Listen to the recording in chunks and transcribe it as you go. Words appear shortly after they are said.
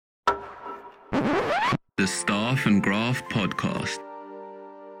The Staff and Graph Podcast.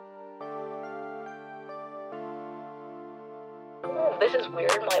 Oh, this is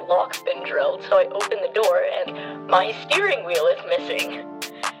weird. My lock's been drilled, so I open the door and my steering wheel is missing.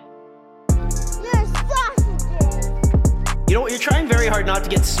 You're sausages! You know what? You're trying very hard not to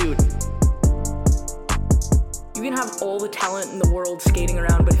get sued. You can have all the talent in the world skating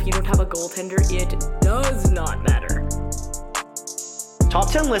around, but if you don't have a goaltender, it does not matter. Top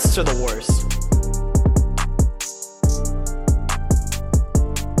 10 lists are the worst.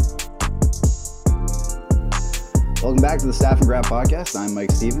 Welcome back to the Staff and Graph Podcast. I'm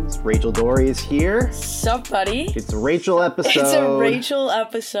Mike Stevens. Rachel Dory is here. Sup, buddy? It's a Rachel episode. It's a Rachel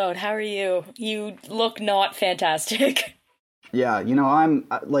episode. How are you? You look not fantastic. Yeah, you know,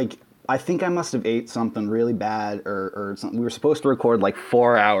 I think I must have ate something really bad or something. We were supposed to record like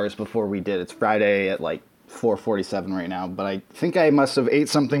 4 hours before we did. It's Friday at like 4:47 right now, but I think I must have ate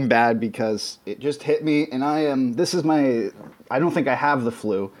something bad because it just hit me, and I don't think I have the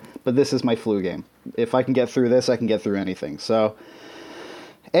flu, but this is my flu game. If I can get through this, I can get through anything. So,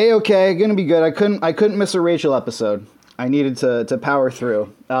 A-okay, gonna be good. I couldn't miss a Rachel episode. I needed to power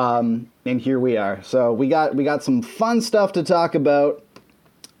through, and here we are. So we got some fun stuff to talk about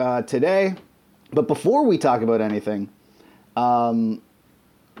today, but before we talk about anything,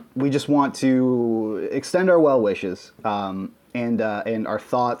 we just want to extend our well wishes and our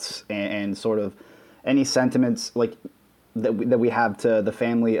thoughts and sort of any sentiments like that we have to the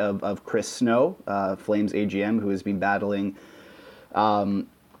family of Chris Snow, Flames AGM, who has been battling ALS.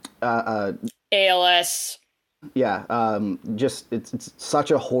 Yeah, just it's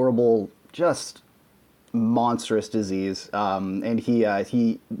such a horrible, just monstrous disease. And he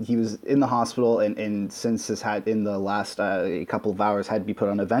was in the hospital and since has had in the last couple of hours had to be put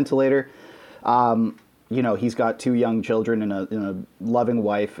on a ventilator. You know, he's got 2 young children and a loving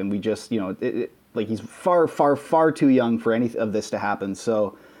wife, and we just, you know, like he's far too young for any of this to happen.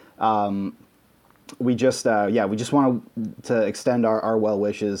 So we just want to extend our well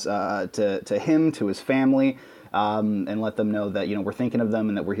wishes to him, to his family. And let them know that, you know, we're thinking of them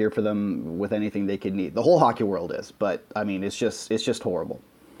and that we're here for them with anything they could need. The whole hockey world is, but I mean, it's just horrible.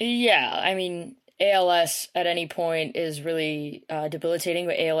 Yeah, I mean, ALS at any point is really debilitating,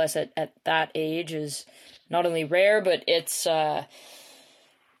 but ALS at that age is not only rare, but it's really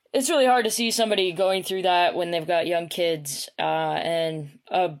hard to see somebody going through that when they've got young kids and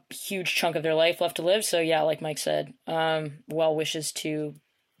a huge chunk of their life left to live. So yeah, like Mike said, well wishes to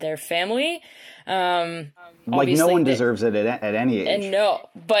their family. Like no one deserves it at any age. And no,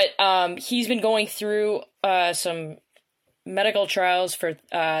 but he's been going through some medical trials for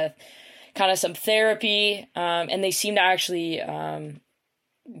kind of some therapy, and they seem to actually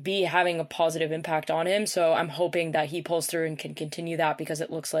be having a positive impact on him. So I'm hoping that he pulls through and can continue that, because it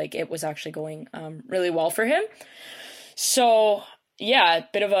looks like it was actually going really well for him. So yeah,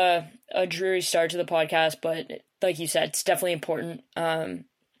 bit of a dreary start to the podcast, but like you said, it's definitely important.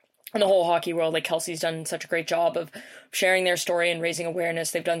 In the whole hockey world, like Kelsey's done such a great job of sharing their story and raising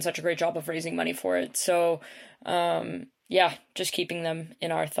awareness. They've done such a great job of raising money for it. So, yeah, just keeping them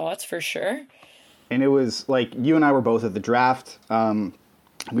in our thoughts for sure. And it was like you and I were both at the draft.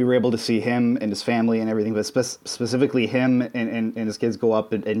 We were able to see him and his family and everything, but specifically him and his kids go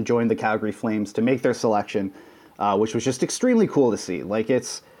up and join the Calgary Flames to make their selection, which was just extremely cool to see. Like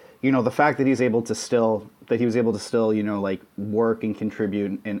it's, you know, the fact that he was able to still, you know, like work and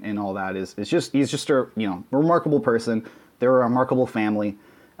contribute and all that is just, he's just a, you know, remarkable person. They're a remarkable family.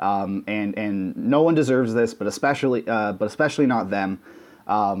 And no one deserves this, but especially not them.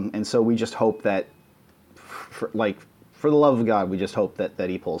 And so we just hope that for the love of God, we just hope that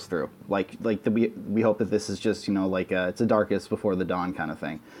he pulls through. We hope that this is just, you know, like it's the darkest before the dawn kind of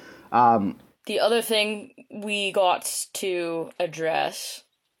thing. The other thing we got to address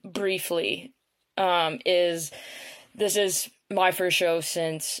briefly is this is my first show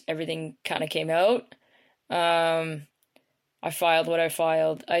since everything kind of came out. I filed what I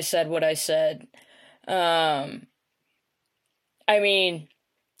filed. I said what I said. I mean,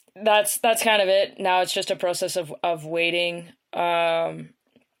 that's kind of it. Now it's just a process of waiting and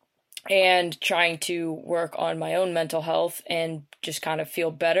trying to work on my own mental health and just kind of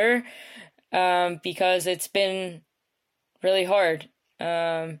feel better because it's been really hard.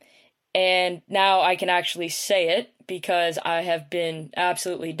 And now I can actually say it because I have been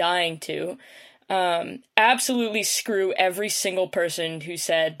absolutely dying to. Absolutely screw every single person who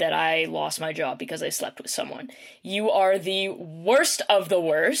said that I lost my job because I slept with someone. You are the worst of the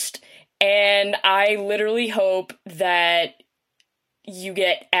worst, and I literally hope that you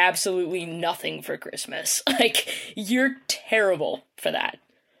get absolutely nothing for Christmas. Like, you're terrible for that.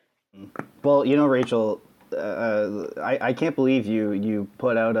 Well, Rachel, I can't believe you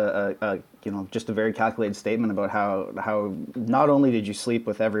put out a just a very calculated statement about how not only did you sleep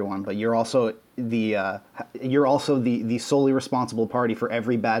with everyone, but you're also the solely responsible party for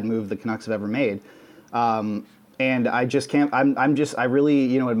every bad move the Canucks have ever made. And I just can't. I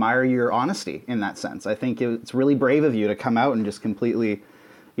really admire your honesty in that sense. I think it's really brave of you to come out and just completely,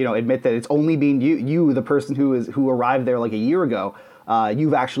 admit that it's only been you, the person who arrived there like a year ago.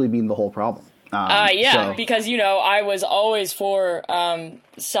 You've actually been the whole problem. Because I was always for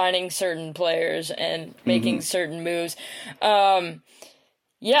signing certain players and making certain moves. So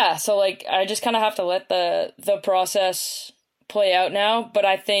like I just kind of have to let the process play out now. But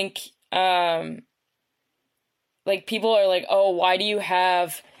I think like people are like, oh, why do you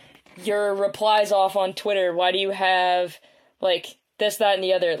have your replies off on Twitter? Why do you have like this, that, and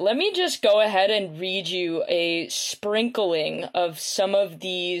the other? Let me just go ahead and read you a sprinkling of some of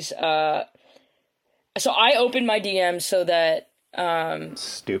these. So I opened my DMs so that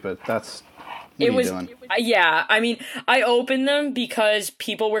stupid. That's what it are you was doing? Yeah. I mean, I opened them because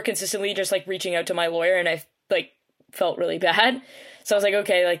people were consistently just like reaching out to my lawyer, and I like felt really bad. So I was like,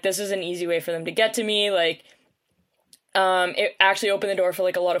 okay, like this is an easy way for them to get to me. Like, it actually opened the door for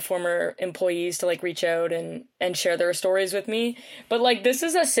like a lot of former employees to like reach out and share their stories with me. But like this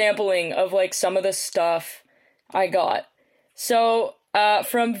is a sampling of like some of the stuff I got. So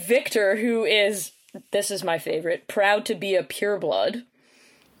from Victor, who is, this is my favorite, proud to be a pureblood.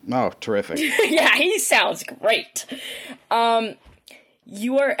 Oh, terrific. Yeah, he sounds great.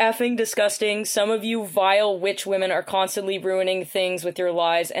 You are effing disgusting. Some of you vile witch women are constantly ruining things with your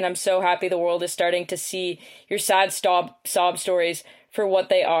lies, and I'm so happy the world is starting to see your sad sob stories for what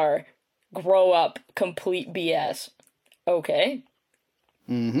they are. Grow up. Complete BS. Okay.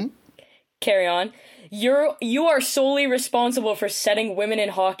 Mm-hmm. Carry on. You are solely responsible for setting women in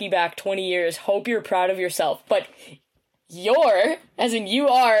hockey back 20 years. Hope you're proud of yourself. But your, as in you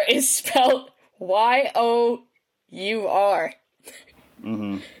are, is spelled Y-O-U-R.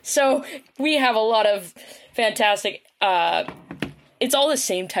 Mm-hmm. So we have a lot of fantastic, it's all the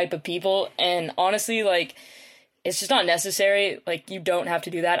same type of people, and honestly, like, it's just not necessary. Like, you don't have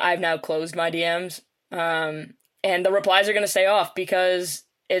to do that. I've now closed my DMs, and the replies are going to stay off because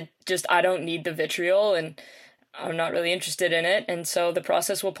I don't need the vitriol, and I'm not really interested in it, and so the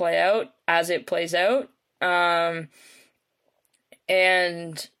process will play out as it plays out,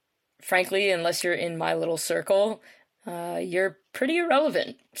 and frankly, unless you're in my little circle, you're pretty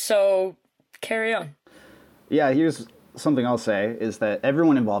irrelevant, so carry on. Yeah, here's something I'll say, is that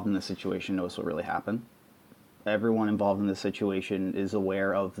everyone involved in this situation knows what really happened. Everyone involved in this situation is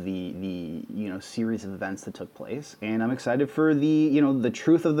aware of the series of events that took place, and I'm excited for the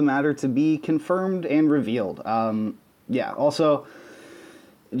truth of the matter to be confirmed and revealed. Also,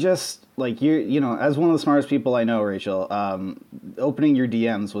 just like as one of the smartest people I know, Rachel, opening your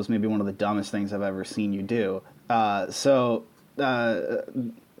DMs was maybe one of the dumbest things I've ever seen you do. I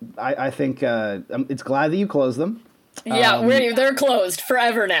think it's glad that you closed them. Yeah, they're closed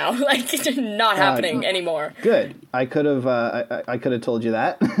forever now. Like, not happening anymore. Good. I could have told you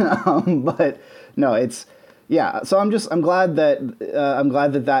that, but no, it's So I'm glad that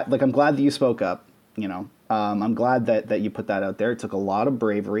you spoke up. I'm glad that you put that out there. It took a lot of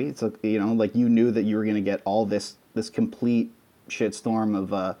bravery. It took you knew that you were going to get all this complete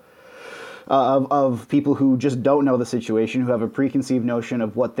shitstorm of people who just don't know the situation, who have a preconceived notion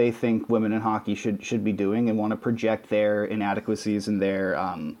of what they think women in hockey should be doing, and want to project their inadequacies and their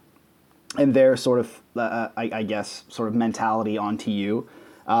sort of I guess sort of mentality onto you.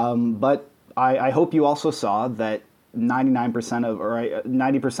 But I hope you also saw that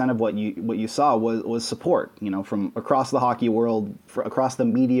 90% of what you saw was support, from across the hockey world, across the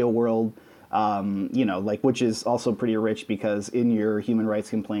media world. Which is also pretty rich, because in your human rights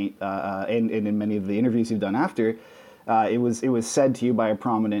complaint and in many of the interviews you've done after, it was said to you by a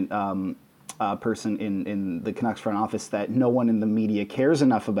prominent person in the Canucks front office that no one in the media cares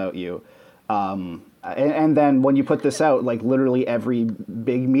enough about you. And then when you put this out, like literally every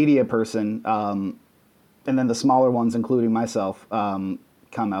big media person, and then the smaller ones, including myself, come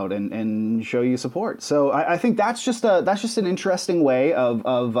out and show you support. So I think that's just an interesting way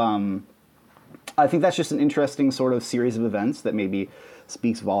of I think that's just an interesting sort of series of events that maybe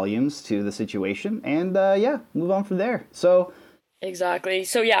speaks volumes to the situation, and move on from there. So exactly.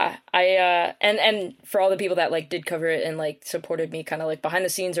 So yeah, I and for all the people that like did cover it and like supported me kind of like behind the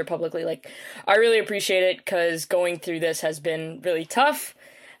scenes or publicly, like I really appreciate it, because going through this has been really tough.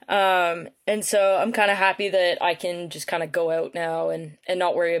 And so I'm kind of happy that I can just kind of go out now and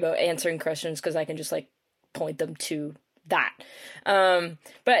not worry about answering questions, because I can just like point them to that.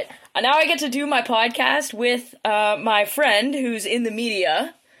 But now I get to do my podcast with my friend who's in the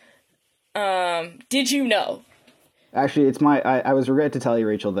media. Did you know? Actually, I was regret to tell you,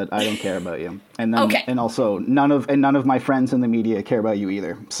 Rachel, that I don't care about you, and then, Okay. and also none of my friends in the media care about you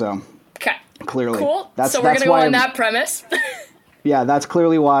either. So Okay. clearly, Cool. That's So we're gonna go why on that premise. Yeah, that's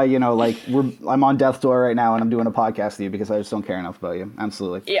clearly why, like I'm on death's door right now and I'm doing a podcast with you because I just don't care enough about you.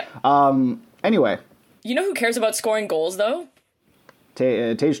 Absolutely. Yeah. Anyway, You know who cares about scoring goals though?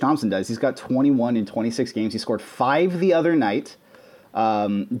 Tage Thompson does. He's got 21 in 26 games. He scored 5 the other night.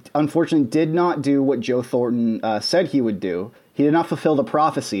 Unfortunately, did not do what Joe Thornton said he would do. He did not fulfill the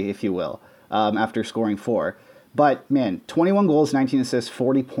prophecy, if you will, after scoring 4. But, man, 21 goals, 19 assists,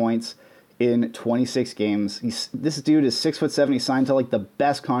 40 points in 26 games. This dude is 6'7". He signed to, like, the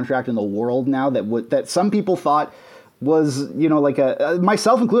best contract in the world now that some people thought was, like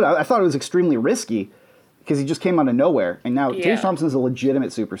myself included, I thought it was extremely risky because he just came out of nowhere. And now Tage Thompson is a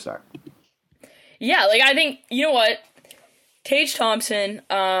legitimate superstar. Yeah, like I think, you know what? Tage Thompson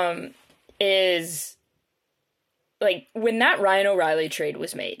is, like, when that Ryan O'Reilly trade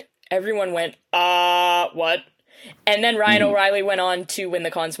was made, everyone went, what? And then Ryan O'Reilly went on to win the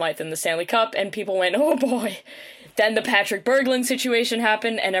Conn Smythe and the Stanley Cup, and people went, oh boy. Then the Patrick Berglund situation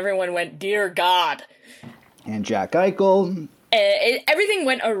happened, and everyone went, dear God. And Jack Eichel. Everything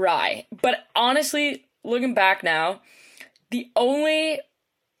went awry. But honestly, looking back now, the only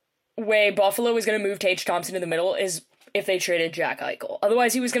way Buffalo was going to move Tage Thompson to the middle is if they traded Jack Eichel.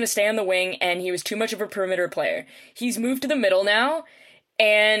 Otherwise, he was going to stay on the wing, and he was too much of a perimeter player. He's moved to the middle now,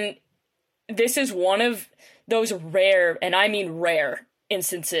 and this is one of those rare, and I mean rare,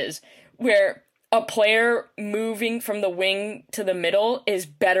 instances where a player moving from the wing to the middle is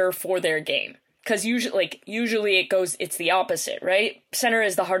better for their game. Because usually it's the opposite, right? Center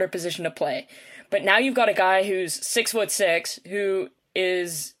is the harder position to play. But now you've got a guy who's 6'6",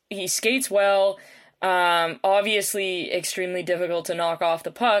 he skates well, obviously extremely difficult to knock off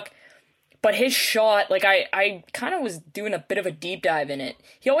the puck, but his shot, like I kind of was doing a bit of a deep dive in it.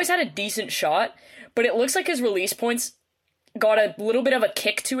 He always had a decent shot, but it looks like his release points got a little bit of a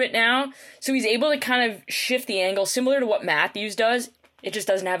kick to it now, so he's able to kind of shift the angle, similar to what Matthews does. It just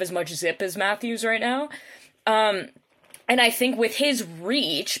doesn't have as much zip as Matthews right now. And I think with his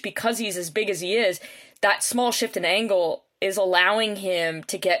reach, because he's as big as he is, that small shift in angle is allowing him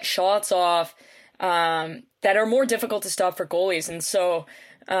to get shots off that are more difficult to stop for goalies. And so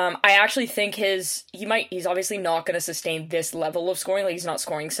I actually think he's obviously not going to sustain this level of scoring. Like, he's not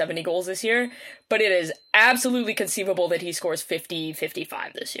scoring 70 goals this year, but it is absolutely conceivable that he scores 50,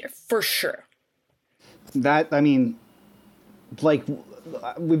 55 this year, for sure. I've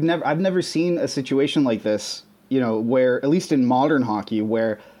never seen a situation like this, where, at least in modern hockey,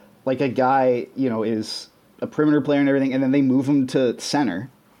 where, like, a guy, is a perimeter player and everything, and then they move him to center.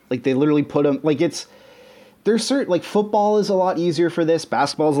 Like, they literally put him, like, there's certain, like, football is a lot easier for this,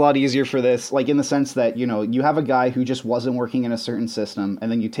 basketball is a lot easier for this, like, in the sense that, you have a guy who just wasn't working in a certain system,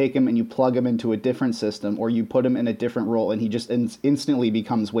 and then you take him and you plug him into a different system, or you put him in a different role, and he just instantly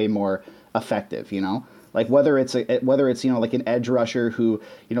becomes way more effective, Like, whether it's like an edge rusher who,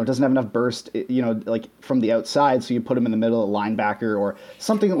 doesn't have enough burst, like from the outside, so you put him in the middle, a linebacker or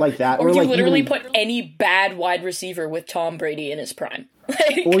something like that. Or you like literally put any bad wide receiver with Tom Brady in his prime.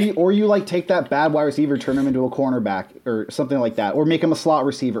 or you like take that bad wide receiver, turn him into a cornerback or something like that, or make him a slot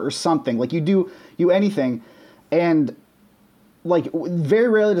receiver or something. Like, you do anything, and like, very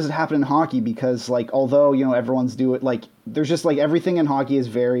rarely does it happen in hockey because, like, although, everyone's do it, like, there's just, like, everything in hockey is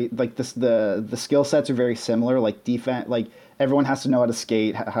very, like, the skill sets are very similar, like, defense, like, everyone has to know how to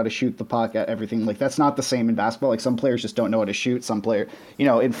skate, how to shoot the puck, everything. Like, that's not the same in basketball. Like, some players just don't know how to shoot. Some player,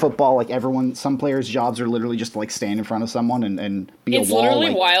 in football, like, some players' jobs are literally just to, like, stand in front of someone and be a wall. It's literally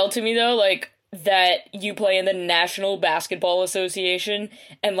like, wild to me, though, like, that you play in the National Basketball Association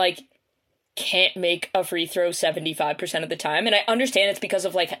and, like, can't make a free throw 75% of the time. And I understand it's because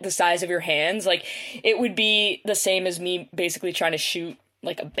of, like, the size of your hands. Like, it would be the same as me basically trying to shoot,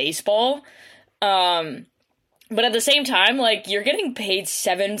 like, a baseball. But at the same time, like, you're getting paid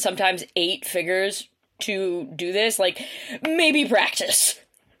 7, sometimes 8 figures to do this. Like, maybe practice.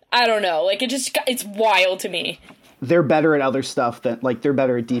 I don't know. Like, it's wild to me. They're better at other stuff than, like, they're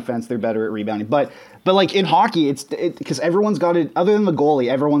better at defense, they're better at rebounding. But like, in hockey, it's because everyone's got to, other than the goalie,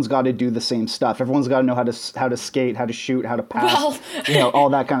 everyone's got to do the same stuff. Everyone's got to know how to skate, how to shoot, how to pass,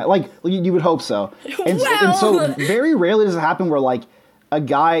 all that kind of, like, you would hope so. And so very rarely does it happen where, like, a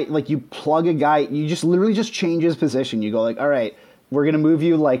guy, like, you plug a guy, you just literally just change his position. You go, like, all right, we're going to move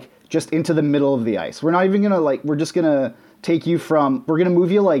you, like, just into the middle of the ice. We're not even going to, like, we're just going to take you from, we're going to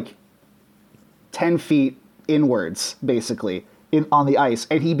move you, like, 10 feet inwards, basically, on the ice,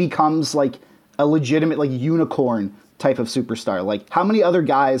 and he becomes like a legitimate like unicorn type of superstar. Like, how many other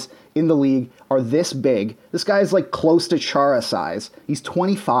guys in the league are this big? This guy's like close to Chara size. He's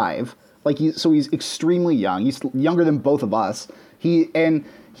 25. Like, he's extremely young. He's younger than both of us. He can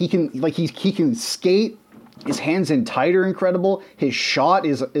skate. His hands in tight are incredible. His shot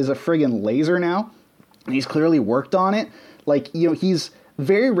is a friggin' laser now. And he's clearly worked on it. Like, you know, he's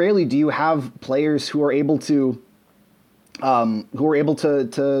very rarely do you have players who are able to do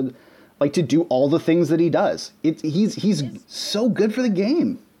all the things that he does. He's so good for the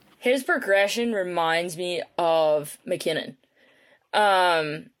game. His progression reminds me of McKinnon.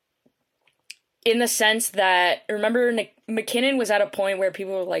 In the sense that, remember, McKinnon was at a point where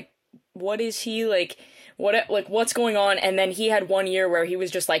people were like, what is he, like, what's going on? And then he had 1 year where he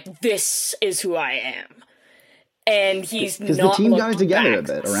was just like, this is who I am. And he's not, because the team got it together a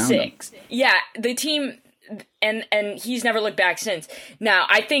bit around him. Yeah, the team, and he's never looked back since. Now,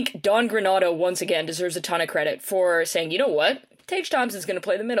 I think Don Granato, once again, deserves a ton of credit for saying, you know what? Tage Thompson's going to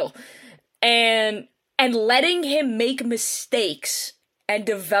play the middle. And letting him make mistakes and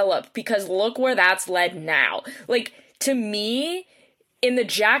develop, because look where that's led now. Like, to me, in the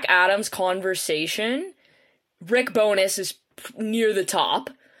Jack Adams conversation, Rick Bowness is near the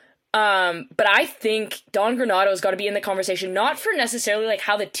top. But I think Don Granato's got to be in the conversation, not for necessarily like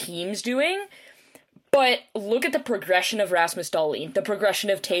how the team's doing, but look at the progression of Rasmus Dahlin, the progression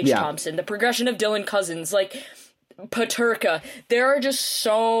of Tage Thompson, the progression of Dylan Cousins, like Paterka. There are just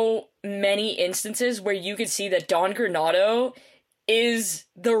so many instances where you could see that Don Granato is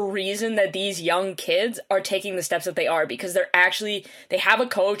the reason that these young kids are taking the steps that they are, because they have a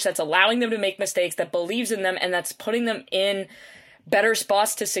coach that's allowing them to make mistakes, that believes in them, and that's putting them in better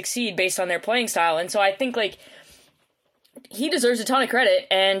spots to succeed based on their playing style. And so I think, like, he deserves a ton of credit,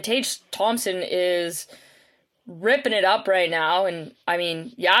 and Tage Thompson is ripping it up right now, and I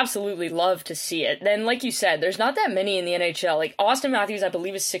mean, you absolutely love to see it. Then, like you said, there's not that many in the NHL. Like, Austin Matthews, I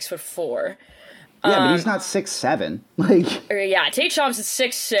believe, is 6'4". Yeah, but he's not 6'7". Like, yeah, Tage Thompson's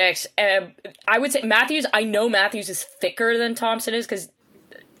 6'6". I would say Matthews. I know Matthews is thicker than Thompson is, because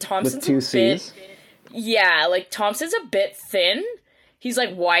Thompson's with two C's. Yeah, like, Thompson's a bit thin. He's,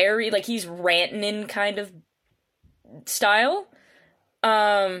 like, wiry, like, he's Rantanen kind of style.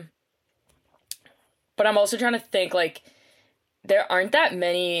 But I'm also trying to think, like, there aren't that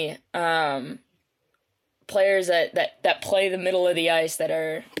many players that play the middle of the ice that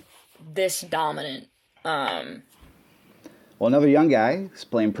are this dominant. Well, another young guy is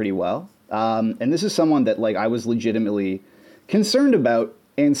playing pretty well. And this is someone that, like, I was legitimately concerned about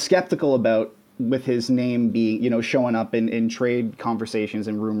and skeptical about, with his name being, you know, showing up in trade conversations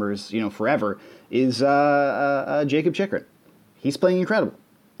and rumors, you know, forever, is Jakob Chychrun. He's playing incredible.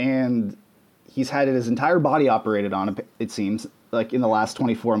 And he's had his entire body operated on, it seems, like, in the last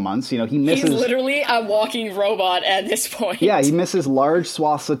 24 months. You know, he misses... He's literally a walking robot at this point. Yeah, he misses large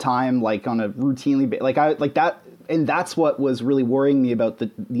swaths of time, like, on a routinely... Like that... And that's what was really worrying me about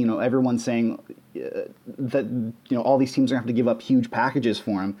the, you know, everyone saying that, you know, all these teams are going to have to give up huge packages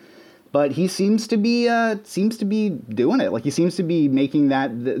for him. But he seems to be doing it. Like, he seems to be making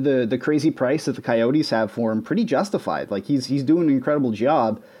that the crazy price that the Coyotes have for him pretty justified. Like, he's doing an incredible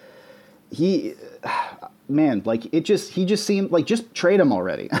job. Man, like, he just seemed like, just trade him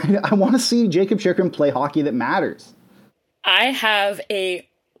already. I want to see Jakob Chychrun play hockey that matters. I have a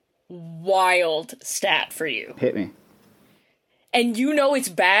wild stat for you. Hit me. And you know it's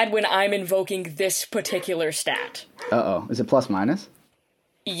bad when I'm invoking this particular stat. Uh-oh. Is it plus minus?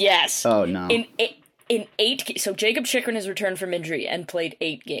 Yes. Oh, no. In 8... So Jakob Chychrun has returned from injury and played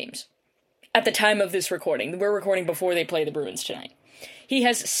 8 games. At the time of this recording. We're recording before they play the Bruins tonight. He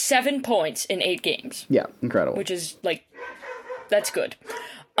has 7 points in 8 games. Yeah, incredible. Which is, like, that's good.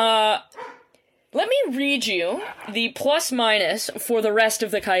 Let me read you the plus-minus for the rest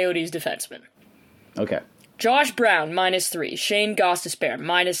of the Coyotes defensemen. Okay. Josh Brown, -3. Shane Gostisbehere,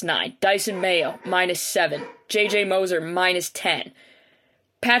 -9. Dyson Mayo, -7. JJ Moser, -10.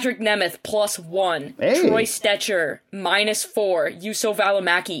 Patrick Nemeth, +1. Hey. Troy Stetcher, -4. Juuso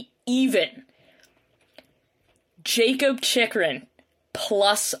Välimäki, even. Jakob Chychrun,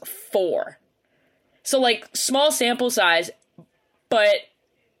 +4. So, like, small sample size, but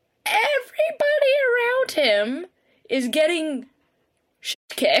everybody around him is getting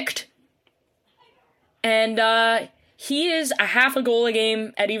kicked. And he is a half a goal a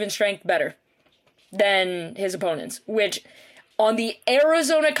game at even strength better than his opponents, which on the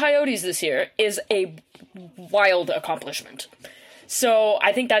Arizona Coyotes this year is a wild accomplishment. So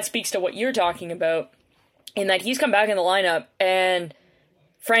I think that speaks to what you're talking about, in that he's come back in the lineup and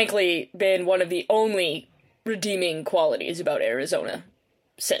frankly been one of the only redeeming qualities about Arizona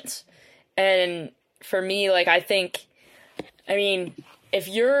since. And for me, like,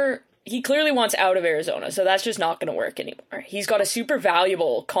 he clearly wants out of Arizona, so that's just not going to work anymore. He's got a super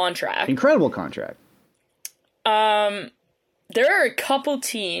valuable contract. Incredible contract. There are a couple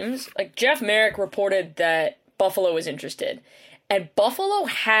teams, like Jeff Merrick reported that Buffalo is interested, and Buffalo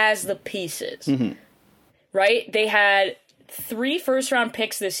has the pieces, right? They had 3 first-round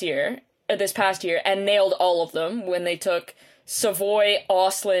picks this past year, and nailed all of them when they took Savoy,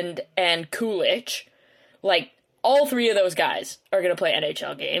 Ostlund, and Kulich. Like, all 3 of those guys are going to play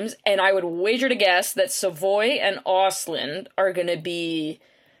NHL games, and I would wager to guess that Savoy and Ostlund are going to be,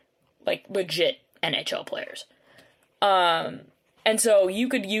 like, legit NHL players. And so you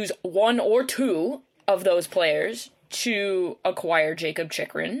could use 1 or 2 of those players to acquire Jakob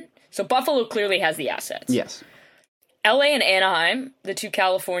Chychrun. So Buffalo clearly has the assets. Yes. LA and Anaheim, the 2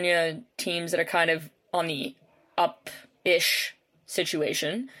 California teams that are kind of on the up-ish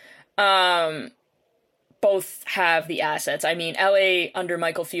situation, both have the assets. I mean, LA under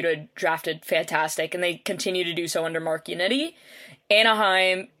Michael Futa drafted fantastic, and they continue to do so under Mark Yannetti.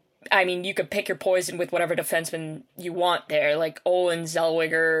 Anaheim, I mean, you could pick your poison with whatever defenseman you want there. Like, Olin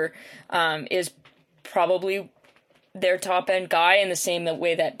Zellweger is probably their top-end guy in the same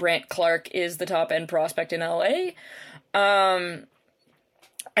way that Brant Clark is the top-end prospect in LA. And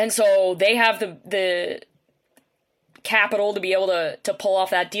so they have the capital to be able to pull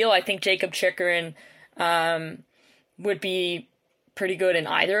off that deal. I think Jakob Chychrun would be pretty good in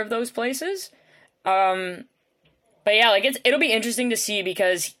either of those places. But yeah, like, it'll be interesting to see,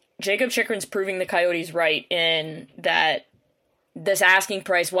 because Jakob Chychrun's proving the Coyotes right in that this asking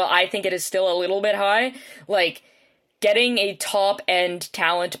price, well, I think it is still a little bit high. Like, getting a top-end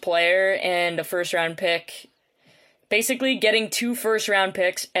talent player and a first-round pick, basically getting 2 first-round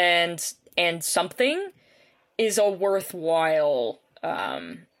picks and something is a worthwhile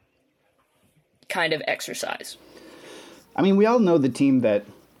kind of exercise. I mean, we all know the team that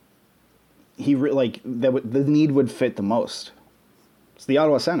the need would fit the most. It's the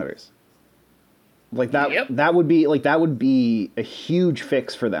Ottawa Senators. Like, that. Yep. That would be a huge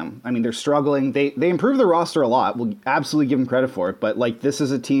fix for them. I mean, they're struggling. They improved their roster a lot. We'll absolutely give them credit for it. But, like, this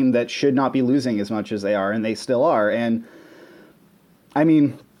is a team that should not be losing as much as they are, and they still are. And I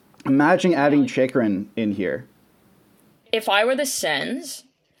mean, imagine adding Chychrun in here. If I were the Sens,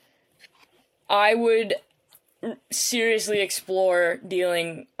 I would seriously explore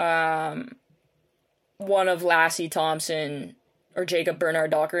dealing one of Lassie Thompson or Jacob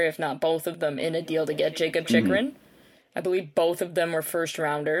Bernard-Docker, if not both of them, in a deal to get Jakob Chychrun. I believe both of them were first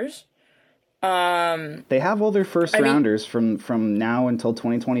rounders. They have all their first rounders from now until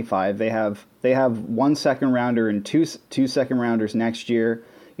 2025. They have 1 second rounder and two second rounders next year.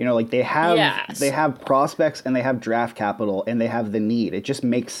 You know, like, they have prospects, and they have draft capital, and they have the need. It just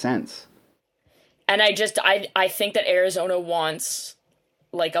makes sense. And I think that Arizona wants,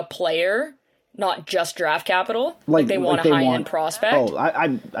 like, a player, not just draft capital. Like they want a high-end prospect. Oh,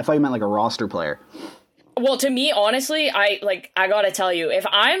 I thought you meant like a roster player. Well, to me, honestly, I gotta tell you, if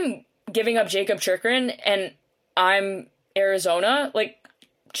I'm giving up Jakob Chychrun and I'm Arizona, like,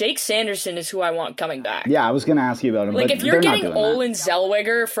 Jake Sanderson is who I want coming back. Yeah, I was gonna ask you about him. Like, but if you're getting Olin Olin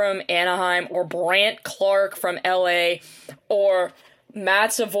Zellweger from Anaheim, or Brant Clark from LA, or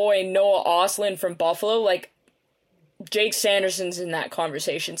Matt Savoy, Noah Ostlund from Buffalo, like, Jake Sanderson's in that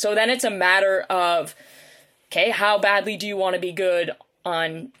conversation. So then it's a matter of, okay, how badly do you want to be good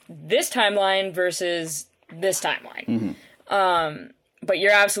on this timeline versus this timeline? But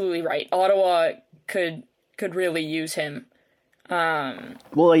you're absolutely right. Ottawa could really use him.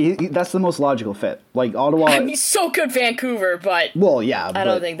 Well, that's the most logical fit. Like, Ottawa. I mean, so could Vancouver, but well, yeah, I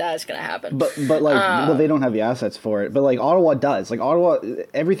don't think that's gonna happen. But like, well, they don't have the assets for it. But, like, Ottawa does. Like, Ottawa,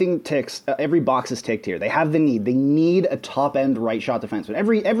 everything ticks. Every box is ticked here. They have the need. They need a top end right shot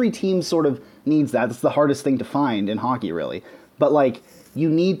defenseman. Every team sort of needs that. That's the hardest thing to find in hockey, really. But, like, they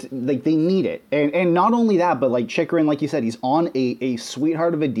need it. And not only that, but, like, Chychrun, like you said, he's on a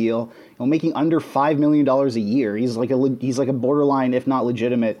sweetheart of a deal, making under $5 million a year. He's like a borderline, if not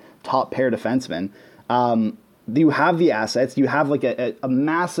legitimate, top pair defenseman. You have the assets. You have, like, a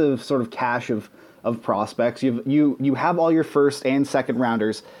massive sort of cache of prospects. You have all your first and second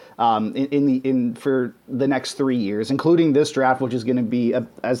rounders for the next 3 years, including this draft, which is going to be,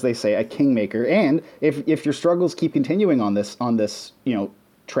 as they say, a kingmaker. And if your struggles keep continuing on this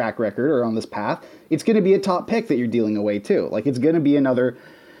track record or on this path, it's going to be a top pick that you're dealing away too. Like, it's going to be another.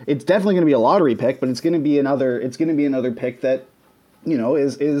 It's definitely going to be a lottery pick, but it's going to be another pick that,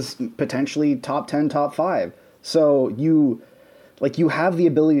 is potentially top 10, top 5. So Like, you have the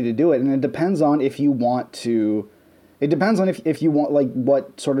ability to do it, and it depends on if you want to. It depends on if you want, like,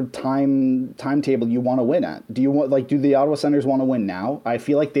 what sort of timetable you want to win at. Do you want, like, do the Ottawa Senators want to win now? I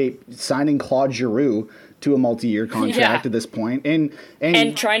feel like they signing Claude Giroux to a multi-year contract at this point, and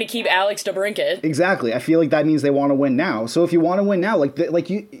trying to keep Alex DeBrincat. Exactly. I feel like that means they want to win now. So if you want to win now,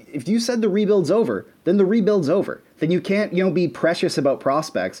 if you said the rebuild's over, then the rebuild's over. Then you can't, be precious about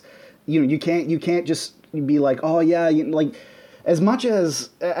prospects. You can't just be like, oh yeah, like. As much as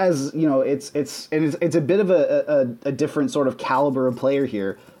it's a bit of a different sort of caliber of player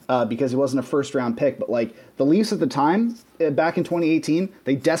here because it wasn't a first round pick, but like the Leafs at the time back in 2018,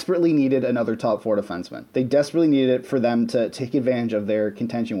 they desperately needed another top 4 defenseman. They desperately needed it for them to take advantage of their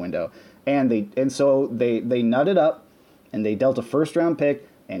contention window, and so they nutted up and they dealt a first round pick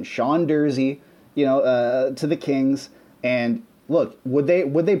and Sean Durzi, to the Kings. And look, would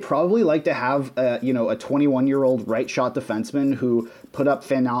they probably like to have a 21-year-old right shot defenseman who put up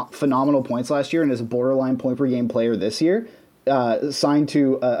phenomenal points last year and is a borderline point per game player this year, signed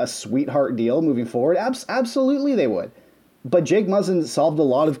to a sweetheart deal moving forward? Absolutely, they would. But Jake Muzzin solved a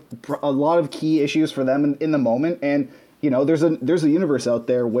lot of key issues for them in the moment, and there's a universe out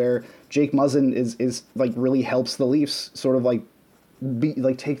there where Jake Muzzin is like really helps the Leafs sort of like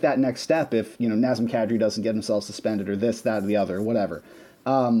take that next step if Nazem Kadri doesn't get himself suspended or this, that, or the other, or whatever.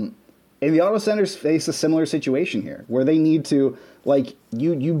 And the Ottawa Senators face a similar situation here, where they need to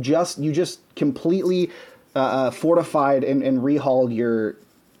you just completely fortified and rehauled your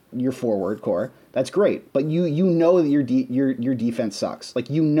forward core. That's great, but you know that your defense sucks. Like,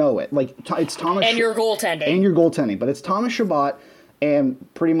 it. Like, it's Thomas and your goaltending, but it's Thomas Chabot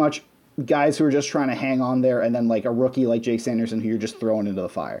and pretty much guys who are just trying to hang on there, and then like a rookie like Jake Sanderson who you're just throwing into the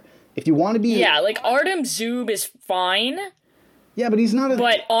fire. If you want to be like Artem Zub is fine. Yeah, but he's not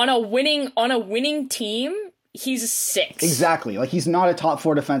But on a winning team, he's a 6. Exactly. Like, he's not a top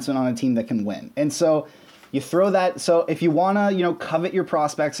 4 defenseman on a team that can win. And so you throw that. So if you want to, covet your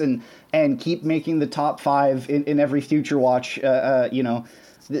prospects and keep making the top 5 in every Future Watch, the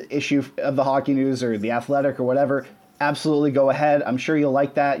issue of the Hockey News or the Athletic or whatever, absolutely go ahead. I'm sure you'll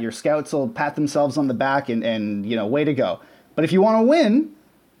like that. Your scouts will pat themselves on the back and way to go. But if you want to win,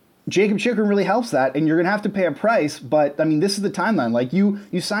 Jacob Chychrun really helps that, and you're going to have to pay a price. But, I mean, this is the timeline. Like, you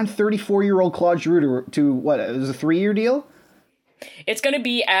signed 34-year-old Claude Giroux to what? It was a 3-year deal? It's going to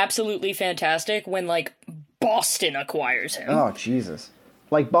be absolutely fantastic when, like, Boston acquires him. Oh, Jesus.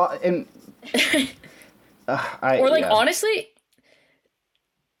 Like, honestly,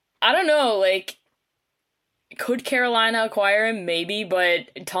 I don't know, like, could Carolina acquire him? Maybe, but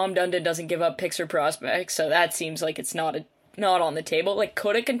Tom Dundon doesn't give up picks or prospects, so that seems like it's not on the table. Like,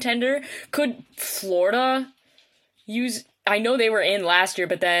 could a contender? Could Florida use... I know they were in last year,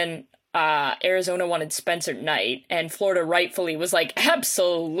 but then Arizona wanted Spencer Knight, and Florida rightfully was like,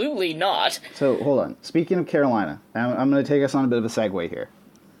 absolutely not. So, hold on. Speaking of Carolina, I'm going to take us on a bit of a segue here.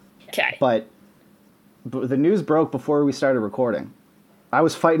 Okay. But the news broke before we started recording. I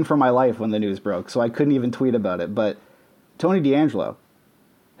was fighting for my life when the news broke, so I couldn't even tweet about it. But Tony DeAngelo,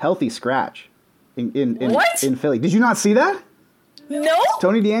 healthy scratch in Philly. Did you not see that? No.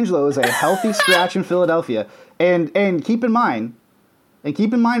 Tony DeAngelo is a healthy scratch in Philadelphia, and keep in mind,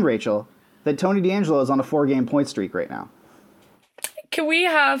 Rachel, that Tony DeAngelo is on a 4-game point streak right now. Can we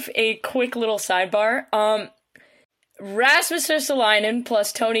have a quick little sidebar? Rasmus Ristolainen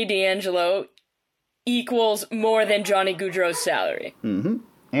plus Tony DeAngelo equals more than Johnny Gaudreau's salary. Mm-hmm.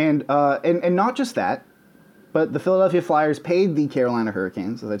 And not just that, but the Philadelphia Flyers paid the Carolina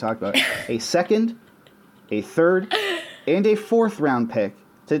Hurricanes, as I talked about, a 2nd, a 3rd, and a 4th round pick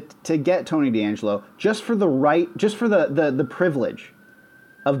to get Tony DeAngelo just for the privilege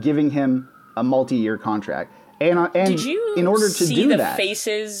of giving him a multi-year contract. And did you in order to see do the that,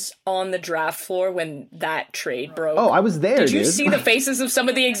 faces on the draft floor when that trade broke? Oh, I was there, Did you see the faces of some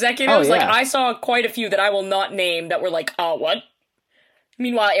of the executives? Oh, yeah. Like, I saw quite a few that I will not name that were like, oh, what?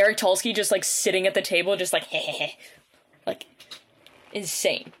 Meanwhile, Eric Tulsky just, like, sitting at the table, just like, heh. Like,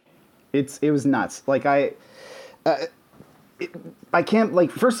 insane. It was nuts. Like, I can't,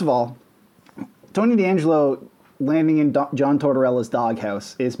 like, first of all, Tony DeAngelo landing in John Tortorella's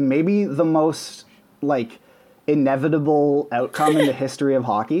doghouse is maybe the most, like, inevitable outcome in the history of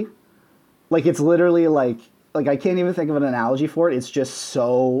hockey. Like, it's literally like I can't even think of an analogy for it. It's just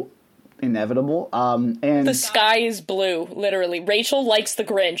so inevitable. And the sky is blue, literally. Rachel likes the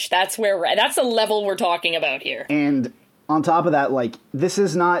Grinch. That's the level we're talking about here. And on top of that, like, this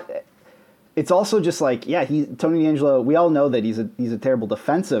is not. It's also just like, yeah, Tony DeAngelo. We all know that he's a terrible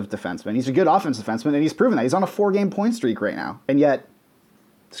defensive defenseman. He's a good offensive defenseman, and he's proven that. He's on a 4-game point streak right now, and yet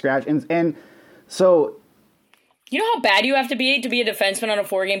scratch and so. You know how bad you have to be a defenseman on a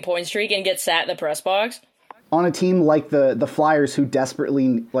 4-game point streak and get sat in the press box? On a team like the Flyers, who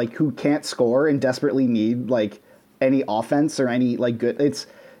desperately, like, who can't score and desperately need, like, any offense or any, like, good, it's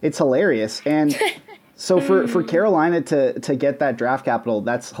hilarious. And so for Carolina to get that draft capital,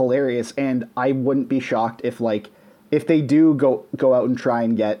 that's hilarious. And I wouldn't be shocked if they do go out and try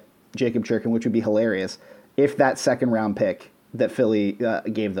and get Jacob Churkin, which would be hilarious, if that second round pick that Philly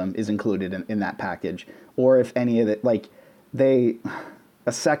gave them is included in that package, or if any of it, like, a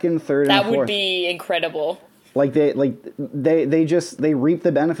second, third, and that fourth would be incredible. Like they reap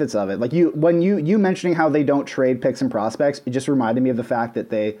the benefits of it. Like when you mentioning how they don't trade picks and prospects, it just reminded me of the fact that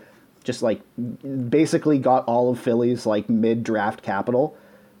they just, like, basically got all of Philly's, like, mid-draft capital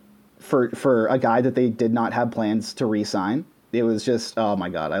for a guy that they did not have plans to re-sign. It was just, oh my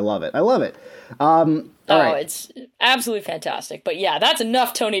God, I love it. All right. It's absolutely fantastic. But yeah, that's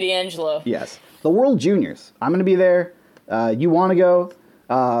enough Tony DeAngelo. Yes. The World Juniors. I'm going to be there. You want to go.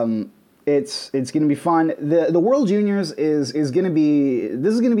 It's going to be fun. The World Juniors is going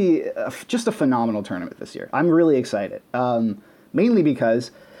to be just a phenomenal tournament this year. I'm really excited. Mainly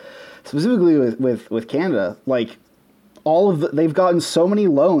because, specifically with Canada, like, they've gotten so many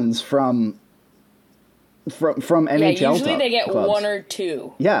loans from NHL. Yeah, usually they get clubs. 1 or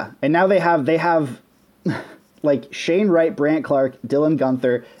 2. Yeah, and now they have like Shane Wright, Brant Clark, Dylan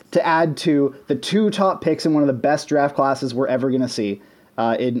Gunther to add to the 2 top picks in one of the best draft classes we're ever going to see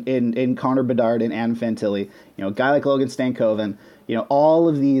in Connor Bedard and Adam Fantilli. You know, a guy like Logan Stankoven. You know, all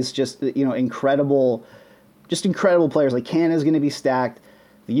of these just, you know, incredible players. Like, Canada's going to be stacked.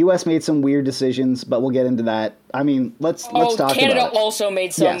 The U.S. made some weird decisions, but we'll get into that. I mean, let's talk about it. Canada also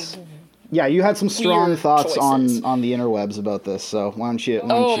made some. Yes. Yeah, you had some strong thoughts choices on the interwebs about this, so why don't you?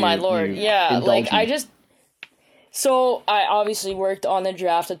 Oh my lord, yeah. Like, me? So I obviously worked on the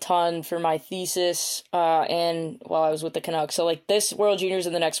draft a ton for my thesis, and while I was with the Canucks. So, like, this World Juniors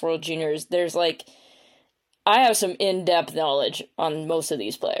and the next World Juniors, there's, like, I have some in-depth knowledge on most of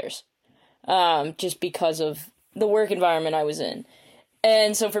these players, just because of the work environment I was in.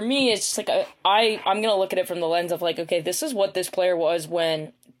 And so for me, it's just like, I'm going to look at it from the lens of, like, okay, this is what this player was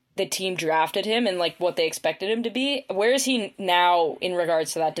when the team drafted him and, like, what they expected him to be. Where is he now in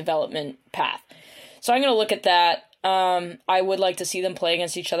regards to that development path? So I'm going to look at that. I would like to see them play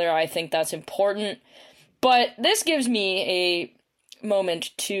against each other. I think that's important. But this gives me a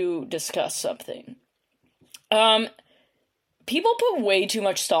moment to discuss something. People put way too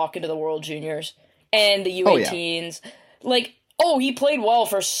much stock into the World Juniors and the U18s. Like, oh, he played well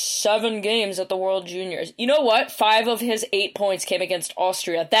for 7 games at the World Juniors. You know what? 5 of his 8 points came against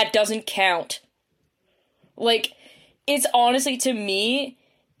Austria. That doesn't count. Like, it's honestly, to me,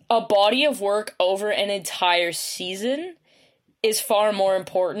 a body of work over an entire season is far more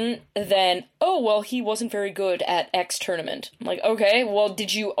important than, oh, well, he wasn't very good at X tournament. I'm like, okay, well,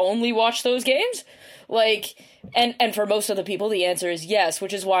 did you only watch those games? Like, and for most of the people, the answer is yes,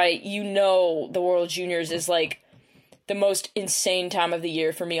 which is why, you know, the World Juniors is, like, the most insane time of the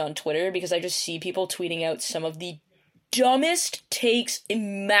year for me on Twitter, because I just see people tweeting out some of the dumbest takes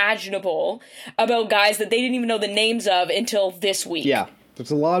imaginable about guys that they didn't even know the names of until this week. Yeah,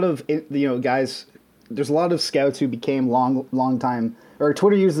 there's a lot of, you know, guys. There's a lot of scouts who became long time, or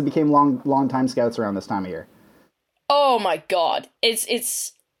Twitter users that became long time scouts around this time of year. Oh my God,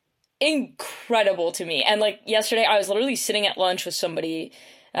 it's incredible to me. And, like, yesterday, I was literally sitting at lunch with somebody,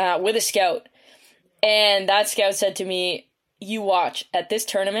 with a scout. And that scout said to me, you watch, at this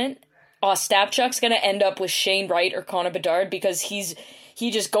tournament, Ostapchuk's going to end up with Shane Wright or Connor Bedard because he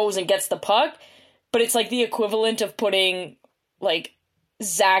just goes and gets the puck. But it's like the equivalent of putting, like,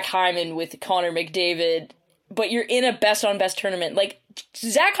 Zach Hyman with Connor McDavid. But you're in a best-on-best tournament. Like,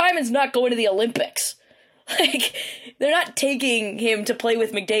 Zach Hyman's not going to the Olympics. Like, they're not taking him to play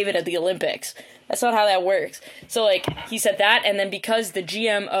with McDavid at the Olympics. That's not how that works. So, like, he said that, and then because the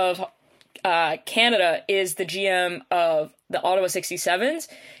GM of Canada is the GM of the Ottawa 67s.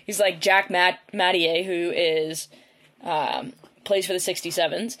 He's like Jack Mattier, who is plays for the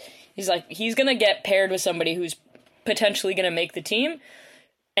 67s. He's like, he's gonna get paired with somebody who's potentially gonna make the team,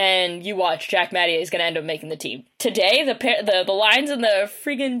 and you watch, Jack Mattier is gonna end up making the team. Today, the lines and the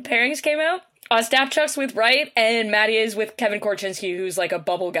freaking pairings came out. Ostapchuk's with Wright, and Mattier's with Kevin Korchinski, who's like a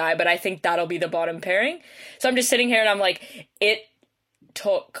bubble guy, but I think that'll be the bottom pairing. So I'm just sitting here and I'm like, it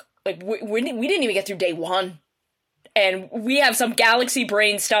took. Like, we didn't even get through day 1. And we have some galaxy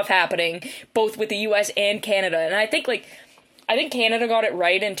brain stuff happening, both with the US and Canada. And I think Canada got it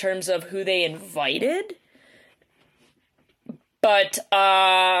right in terms of who they invited. But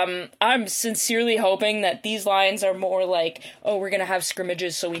I'm sincerely hoping that these lines are more like, oh, we're going to have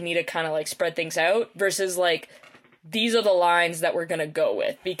scrimmages, so we need to kind of, like, spread things out, versus, like, these are the lines that we're going to go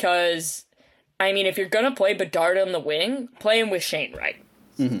with. Because, I mean, if you're going to play Bedard on the wing, play him with Shane Wright.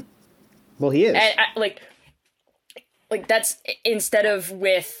 Mm-hmm. Well, he is. And, like that's instead of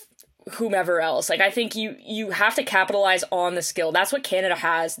with whomever else. Like, I think you have to capitalize on the skill. That's what Canada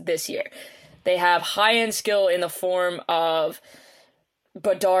has this year. They have high-end skill in the form of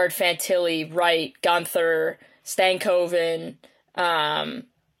Bedard, Fantilli, Wright, Gunther, Stankoven.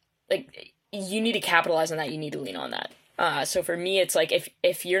 Like, you need to capitalize on that. You need to lean on that. So for me, it's like,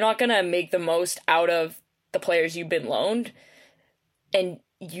 if you're not going to make the most out of the players you've been loaned and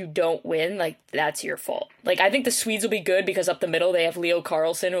you don't win, like, that's your fault. Like, I think the Swedes will be good because up the middle they have Leo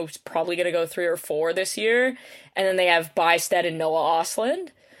Carlsson, who's probably going to go 3 or 4 this year. And then they have Bystedt and Noah Ostlund.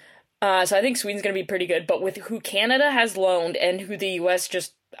 So I think Sweden's going to be pretty good. But with who Canada has loaned and who the U.S.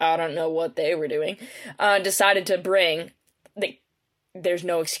 just, I don't know what they were doing, decided to bring, there's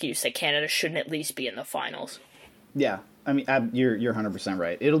no excuse that Canada shouldn't at least be in the finals. Yeah, I mean, you're 100%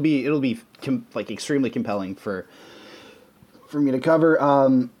 right. It'll be like extremely compelling for me to cover.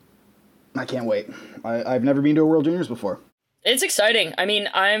 I can't wait. I've never been to a World Juniors before. It's exciting. I mean,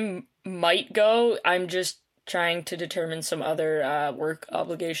 I might go. I'm just trying to determine some other work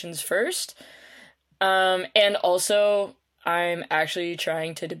obligations first. And also, I'm actually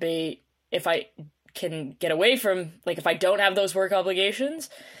trying to debate if I can get away from, like, if I don't have those work obligations,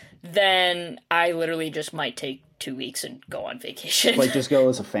 then I literally just might take 2 weeks and go on vacation. Like, just go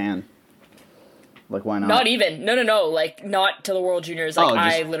as a fan. Like, why not? Not even. No. Like, not to the World Juniors. Like,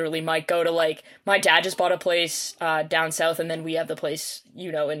 I literally might go to, like, my dad just bought a place down south, and then we have the place,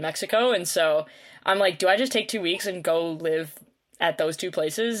 in Mexico. And so I'm like, do I just take 2 weeks and go live at those 2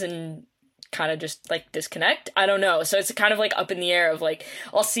 places and kind of just, like, disconnect? I don't know. So it's kind of, like, up in the air of, like,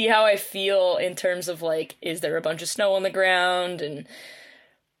 I'll see how I feel in terms of, like, is there a bunch of snow on the ground and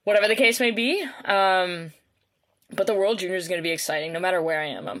whatever the case may be. But the World Juniors is going to be exciting no matter where I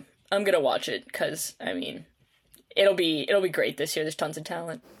am. I'm going to watch it because, I mean, it'll be great this year. There's tons of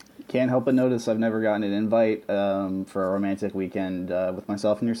talent. Can't help but notice I've never gotten an invite for a romantic weekend with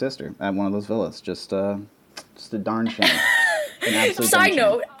myself and your sister at one of those villas. Just a darn shame. An absolute Side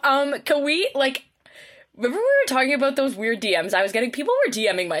note, can we, like, remember we were talking about those weird DMs? People were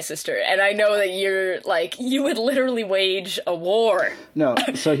DMing my sister, and I know that you're, like, you would literally wage a war. No,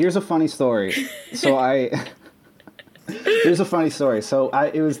 so here's a funny story. Here's a funny story. So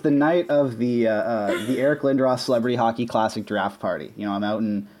it was the night of the Eric Lindros Celebrity Hockey Classic draft party.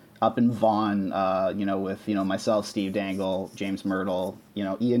 I'm up in Vaughan, with myself, Steve Dangle, James Myrtle,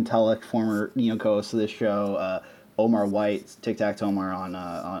 Ian Tulloch, former co-host of this show, Omar White, Tic Tac Tomar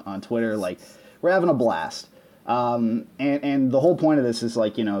on Twitter. Like, we're having a blast. And the whole point of this is,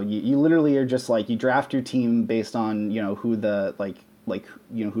 like, you literally are just, like, you draft your team based on who the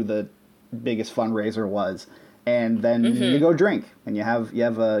who the biggest fundraiser was. And then you go drink, and you have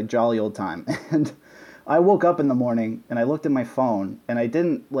a jolly old time. And I woke up in the morning, and I looked at my phone, and I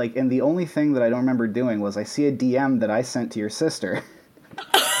didn't, like, and the only thing that I don't remember doing was I see a DM that I sent to your sister.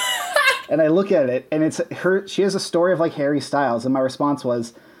 And I look at it, and it's her. She has a story of, like, Harry Styles, and my response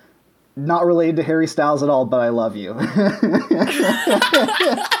was, not related to Harry Styles at all, but I love you. And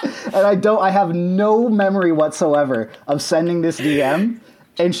I have no memory whatsoever of sending this DM.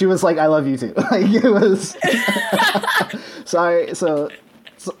 And she was like, I love you too. Like, it was... Sorry, so...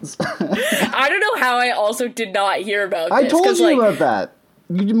 I don't know how I also did not hear about this. I told you about that.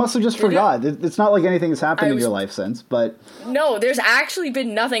 You must have just forgot. It's not like anything has happened in your life since, but... No, there's actually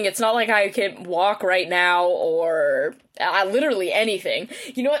been nothing. It's not like I can walk right now or literally anything.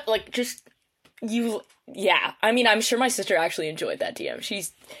 You know what? Like, just... Yeah. I mean, I'm sure my sister actually enjoyed that DM.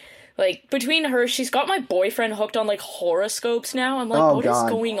 She's... Like, between her, she's got my boyfriend hooked on, like, horoscopes now. I'm like, what is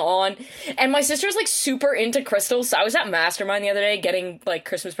going on? And my sister's, like, super into crystals. So I was at Mastermind the other day getting, like,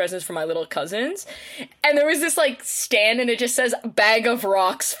 Christmas presents for my little cousins. And there was this, like, stand, and it just says, bag of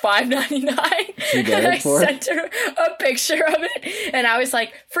rocks, $5.99. And I sent her a picture of it. And I was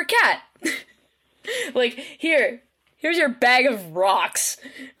like, for Kat. Like, here's your bag of rocks.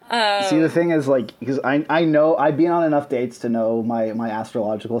 See, the thing is, like, because I know, I've been on enough dates to know my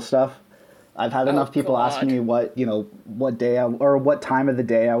astrological stuff. I've had enough people asking me what day or what time of the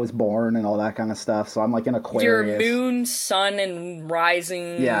day I was born and all that kind of stuff. So I'm, like, an Aquarius. Your moon, sun, and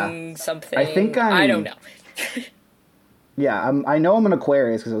rising something. I think I don't know. Yeah, I know I'm an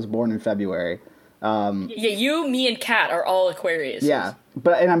Aquarius because I was born in February. Yeah, you, me, and Kat are all Aquarius. Yeah,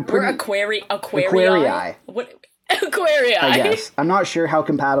 and I'm pretty... We're Aquarii. What? Aquarii. I guess. I'm not sure how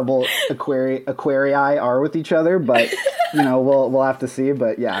compatible Aquarii are with each other, but we'll have to see.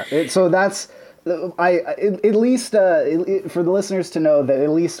 But yeah, so that's at least for the listeners to know that at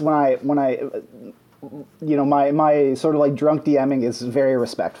least when I my sort of like drunk DMing is very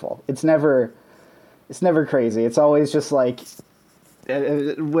respectful. It's never crazy. It's always just like,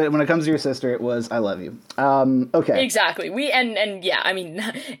 when it comes to your sister, it was, I love you. Okay. Exactly. And yeah, I mean,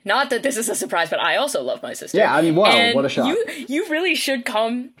 not that this is a surprise, but I also love my sister. Yeah, I mean, wow, and what a shock. You really should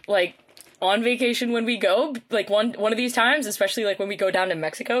come, like, on vacation when we go, like, one of these times, especially, like, when we go down to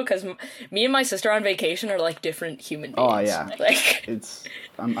Mexico, because me and my sister on vacation are, like, different human beings. Oh, yeah. Like,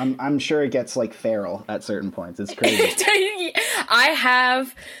 I'm sure it gets, like, feral at certain points. It's crazy. I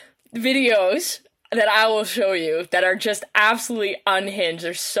have videos that I will show you that are just absolutely unhinged.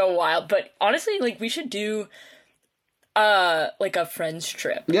 They're so wild. But honestly, like, we should do like a friends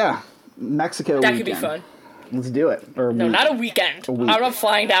trip. Yeah. Mexico That weekend. could be fun. Let's do it. Or No, not a weekend. A week. I'm not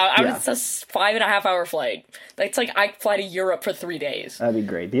flying down. Yeah. It's a 5.5 hour flight. It's like I fly to Europe for 3 days. That'd be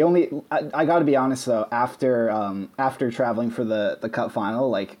great. I got to be honest though, after traveling for the cup final,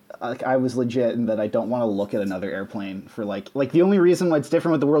 like I was legit in that I don't want to look at another airplane for like the only reason why it's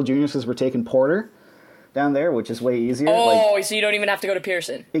different with the World Juniors is we're taking Porter down there, which is way easier. Oh, so you don't even have to go to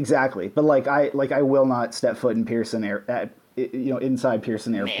Pearson. Exactly. But I will not step foot in Pearson inside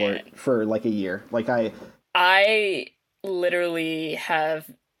Pearson Airport for like a year. I literally I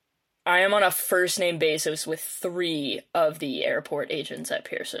am on a first name basis with 3 of the airport agents at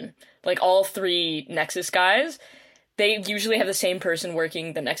Pearson. Like, all 3 Nexus guys, they usually have the same person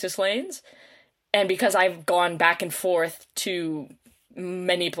working the Nexus lanes. And because I've gone back and forth to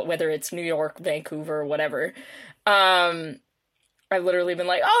whether it's New York, Vancouver, whatever, I've literally been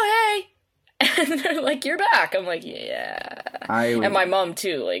like, oh, hey! And they're like, you're back. I'm like, yeah. And my mom,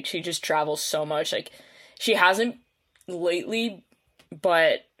 too. Like, she just travels so much. Like, she hasn't lately,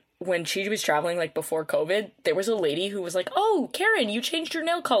 but when she was traveling, like, before COVID, there was a lady who was like, oh, Karen, you changed your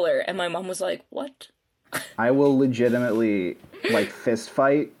nail color. And my mom was like, what? I will legitimately, like, fist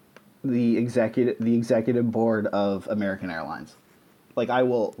fight the executive board of American Airlines. I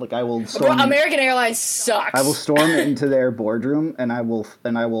will storm. Bro, American Airlines sucks. I will storm into their boardroom and I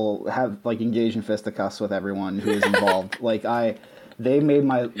will have like engage in fisticuffs with everyone who is involved. They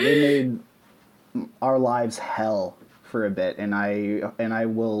made our lives hell for a bit, and I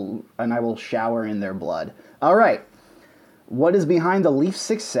will shower in their blood. All right. What is behind the Leafs'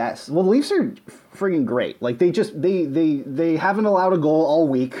 success? Well, the Leafs are friggin' great. Like, they haven't allowed a goal all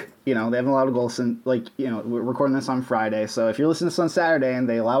week. They haven't allowed a goal since, we're recording this on Friday. So if you're listening to this on Saturday and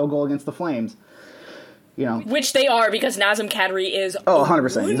they allow a goal against the Flames, Which they are, because Nazem Kadri is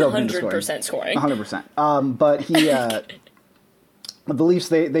 100%. He's 100% scoring. 100%. But he, the Leafs,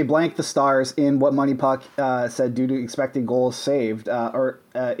 they blanked the Stars in what Money Puck said due to expected goals saved,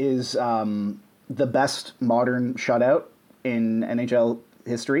 is the best modern shutout in NHL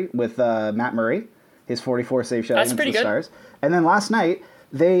history with Matt Murray, his 44 save shutout against the Stars. And then last night,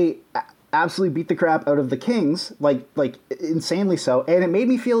 they absolutely beat the crap out of the Kings, like insanely so. And it made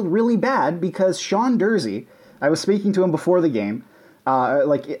me feel really bad because Sean Durzi, I was speaking to him before the game,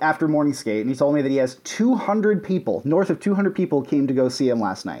 after morning skate, and he told me that he has 200 people, north of 200 people came to go see him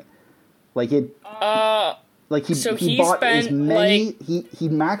last night. He bought as many, he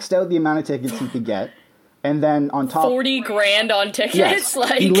maxed out the amount of tickets he could get. And then on top, $40,000 on tickets. Yes,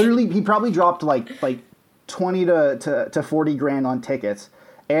 he probably dropped like 20 to $40,000 on tickets,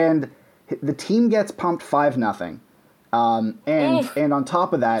 and the team gets pumped 5-0. And on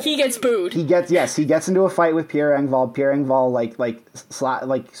top of that, he gets booed. He gets into a fight with Pierre Engvall. Pierre Engvall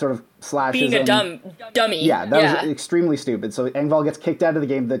sort of slashes being a dummy. Yeah, that was extremely stupid. So Engvall gets kicked out of the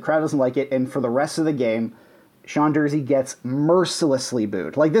game. The crowd doesn't like it, and for the rest of the game, Sean Durzi gets mercilessly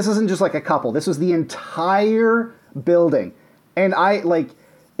booed. Like, this isn't just like a couple. This was the entire building. And I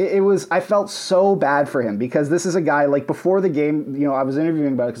felt so bad for him because this is a guy, like, before the game, I was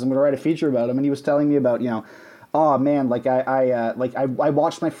interviewing about it because I'm going to write a feature about him, and he was telling me about, oh man, I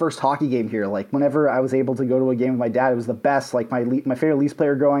watched my first hockey game here. Like, whenever I was able to go to a game with my dad, it was the best. Like, my favorite Leafs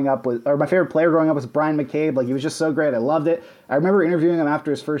player growing up was Brian McCabe. Like, he was just so great. I loved it. I remember interviewing him after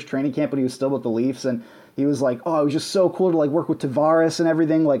his first training camp when he was still with the Leafs, and he was like, oh, it was just so cool to like work with Tavares and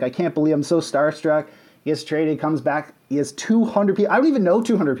everything. Like, I can't believe I'm so starstruck. He gets traded, comes back. He has 200 people. I don't even know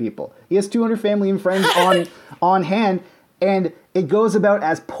 200 people. He has 200 family and friends on hand. And it goes about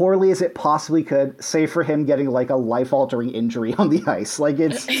as poorly as it possibly could, save for him getting like a life-altering injury on the ice. Like,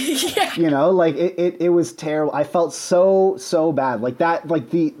 it's, it was terrible. I felt so bad. Like that,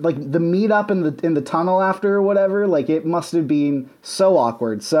 the meetup in the tunnel after or whatever. Like, it must have been so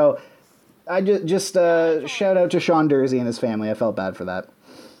awkward. So I just shout out to Sean Durzi and his family. I felt bad for that.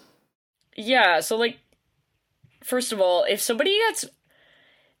 Yeah. So, like, first of all, if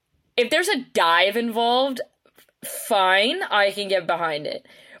there's a dive involved, fine, I can get behind it.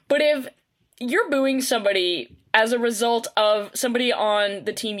 But if you're booing somebody as a result of somebody on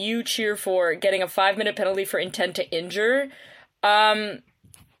the team you cheer for getting a 5-minute penalty for intent to injure, I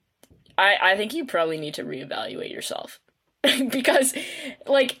think you probably need to reevaluate yourself. Because,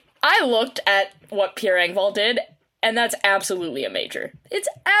 like, I looked at what Pierre Engvall did, and that's absolutely a major. It's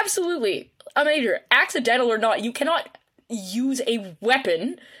absolutely a major. Accidental or not, you cannot use a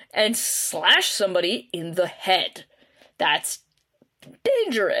weapon and slash somebody in the head. That's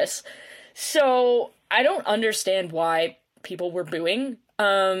dangerous. So I don't understand why people were booing,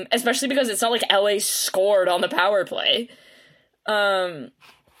 especially because it's not like LA scored on the power play.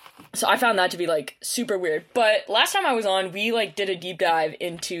 So I found that to be, like, super weird. But last time I was on, we, like, did a deep dive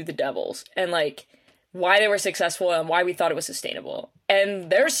into the Devils and, like, why they were successful and why we thought it was sustainable. And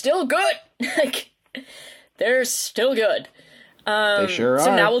they're still good. Like, they're still good. They sure are.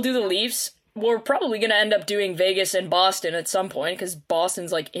 So now we'll do the Leafs. We're probably going to end up doing Vegas and Boston at some point because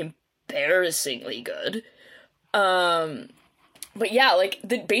Boston's, like, embarrassingly good. But yeah, like,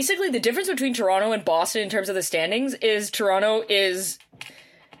 basically the difference between Toronto and Boston in terms of the standings is Toronto is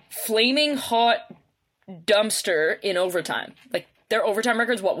flaming hot dumpster in overtime. Like, their overtime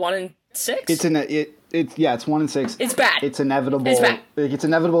record's what, 1-6? It's 1-6. It's bad. It's inevitable. It's bad. It's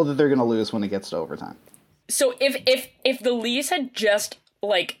inevitable that they're going to lose when it gets to overtime. So if the Leafs had just,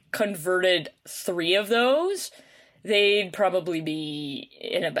 like, converted 3 of those, they'd probably be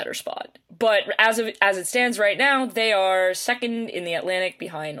in a better spot. But as it stands right now, they are second in the Atlantic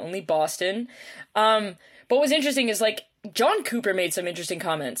behind only Boston. But what's interesting is, like, John Cooper made some interesting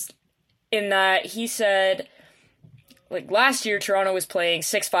comments in that he said, like, last year Toronto was playing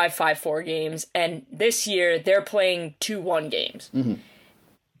 6-5, 5-4 games, and this year they're playing 2-1 games. Mm-hmm.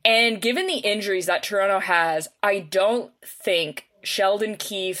 And given the injuries that Toronto has, I don't think Sheldon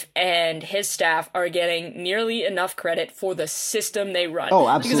Keefe and his staff are getting nearly enough credit for the system they run. Oh,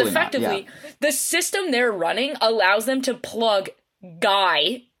 absolutely. Because effectively, the system they're running allows them to plug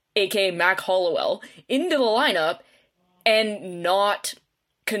Guy, aka Mac Hollowell, into the lineup and not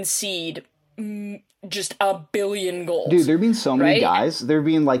concede just a billion goals. Dude, there have been so many right? guys. There have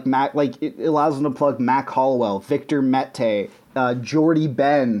been, like, it allows them to plug Mac Hollowell, Victor Mete, Jordy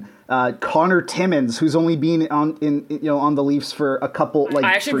Ben, Connor Timmins, who's only been on the Leafs for a couple. Like,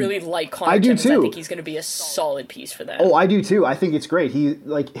 I actually really like Connor Timmins. I think he's going to be a solid piece for them. Oh, I do too. I think it's great. He,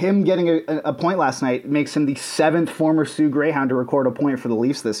 like, him getting a point last night makes him the 7th former Sioux Greyhound to record a point for the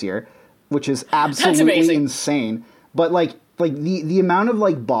Leafs this year, which is absolutely insane. But like the amount of,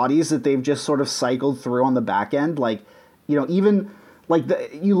 like, bodies that they've just sort of cycled through on the back end, like, you know, even like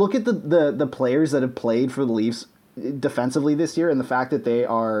you look at the players that have played for the Leafs defensively this year, and the fact that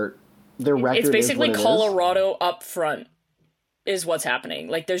their record it's basically is what Colorado up front is what's happening.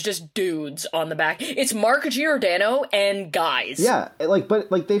 Like, there's just dudes on the back. It's Mark Giordano and guys. Yeah, like, but,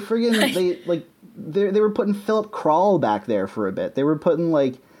 like, they friggin' they were putting Philip Kral back there for a bit. They were putting,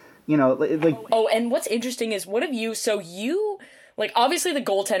 like, you know, like. Oh, and what's interesting is, what have you? So you, like, obviously the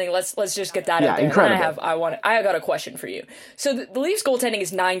goaltending. Let's just get that out there. Incredible. I got a question for you. So the Leafs goaltending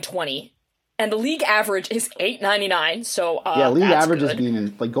is .920. And the league average is .899, so league that's average good. has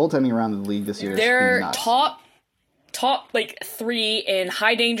been like goaltending around the league this year. They're top like 3 in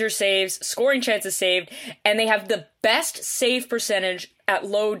high danger saves, scoring chances saved, and they have the best save percentage at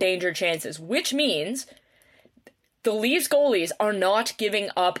low danger chances, which means the Leafs goalies are not giving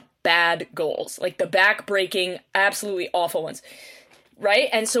up bad goals, like the back-breaking, absolutely awful ones. Right?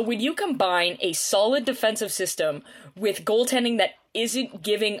 And so when you combine a solid defensive system with goaltending that isn't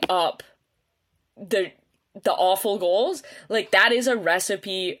giving up the awful goals, like, that is a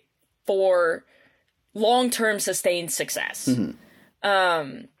recipe for long-term sustained success. Mm-hmm.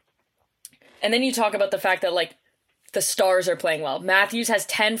 And then you talk about the fact that, like, the Stars are playing well. Matthews has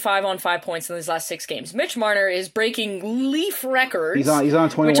 10 5-on-5 points in his last 6 games. Mitch Marner is breaking Leaf records. He's on a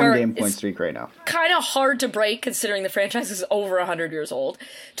 21-game point streak right now. Kind of hard to break considering the franchise is over 100 years old.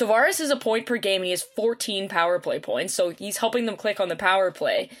 Tavares is a point per game and he has 14 power play points, so he's helping them click on the power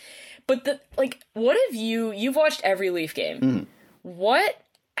play. But what have you've watched every Leaf game. Mm. What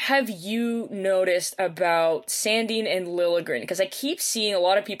have you noticed about Sandin and Liljegren? Because I keep seeing a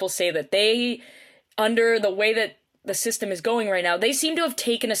lot of people say that they, under the way that the system is going right now, they seem to have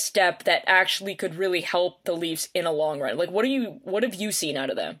taken a step that actually could really help the Leafs in a long run. Like, what have you seen out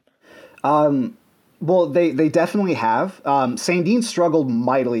of them? Well, they definitely have. Sandin struggled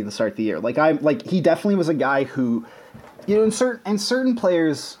mightily to start the year. He definitely was a guy who, you know, in certain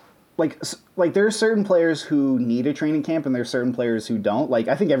players. Like there are certain players who need a training camp and there's certain players who don't. Like,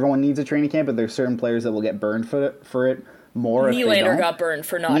 I think everyone needs a training camp, but there's certain players that will get burned for it more. Nylander got burned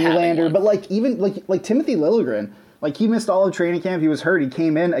for not having one. But like even like Timothy Liljegren, Like, he missed all of training camp. He was hurt. He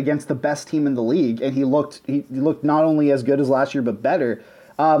came in against the best team in the league, and he looked not only as good as last year, but better.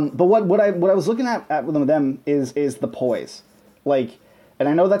 But what I was looking at with them is the poise. Like, and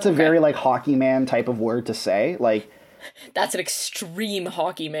I know that's a very, like, hockey man type of word to say. Like, That's an extreme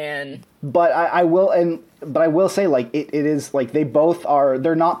hockey man. but I will say, like, it is, like, they're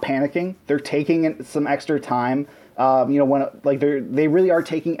not panicking. They're taking some extra time. When, like, they really are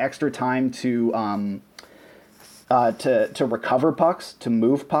taking extra time to recover pucks, to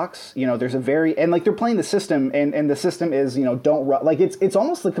move pucks. There's they're playing the system, and the system is, don't rush. Like, it's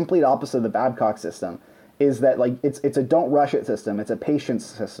almost the complete opposite of the Babcock system. Is that, like, it's a don't rush it system. It's a patience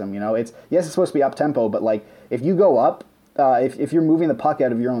system. It's supposed to be up tempo, but, like, if you go up, if you're moving the puck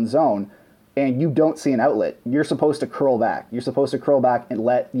out of your own zone, and you don't see an outlet, you're supposed to curl back. You're supposed to curl back and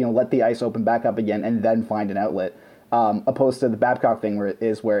let the ice open back up again, and then find an outlet. Opposed to the Babcock thing,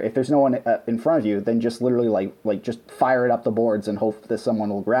 where if there's no one in front of you, then just literally like just fire it up the boards and hope that someone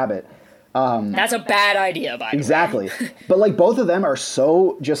will grab it. That's a bad idea, by the way. Exactly. But, like, both of them are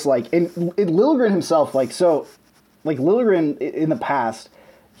so just, like, in Liljegren himself, like, so, like, Liljegren in the past,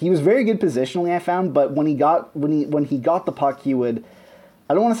 he was very good positionally, I found, but when he got the puck, he would,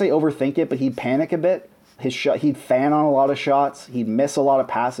 I don't want to say overthink it, but he'd panic a bit. He'd fan on a lot of shots. He'd miss a lot of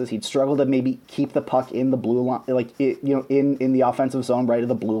passes. He'd struggle to maybe keep the puck in the blue line, like, in the offensive zone, right at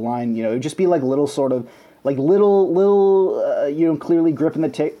the blue line. It would just be, like, little sort of, like, clearly gripping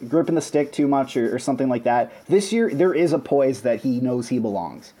the stick too much or something like that. This year, there is a poise that he knows he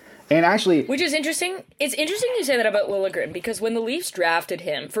belongs. And actually... Which is interesting. It's interesting you say that about Liljegren, because when the Leafs drafted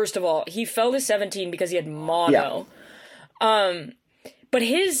him, first of all, he fell to 17 because he had mono. Yeah. But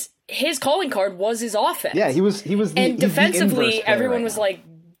his calling card was his offense. Yeah, he was and defensively, everyone was like,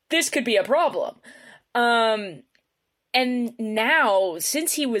 this could be a problem. And now,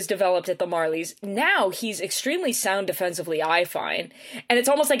 since he was developed at the Marlies, now he's extremely sound defensively, I find. And it's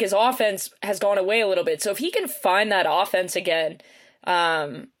almost like his offense has gone away a little bit. So if he can find that offense again,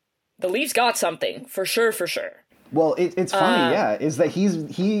 the Leafs got something, for sure. Well, it's funny, is that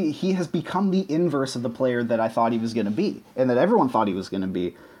he has become the inverse of the player that I thought he was going to be, and that everyone thought he was going to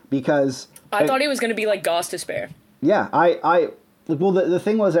be, because... I thought he was going to be like Gostisbehere. Yeah, Well, the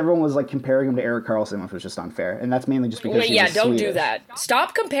thing was, everyone was, like, comparing him to Erik Karlsson, which was just unfair, and that's mainly just because he was don't Swedish. Do that.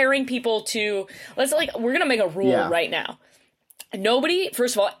 Stop comparing people to... we're gonna make a rule right now. Nobody...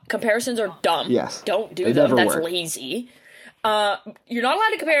 First of all, comparisons are dumb. Yes. Don't do them. That's work. Lazy. You're not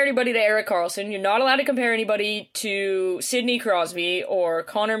allowed to compare anybody to Erik Karlsson. You're not allowed to compare anybody to Sidney Crosby or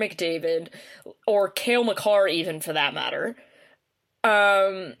Connor McDavid or Cale Makar, even, for that matter.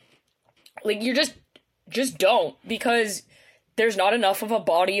 You just don't, because... There's not enough of a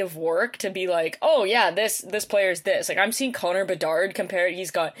body of work to be like, oh yeah, this player's this. Like, I'm seeing Connor Bedard compared.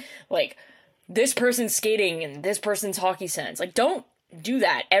 He's got, like, this person's skating and this person's hockey sense. Like, don't do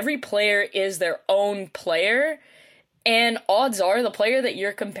that. Every player is their own player, and odds are the player that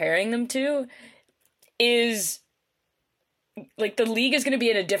you're comparing them to is, like, the league is going to be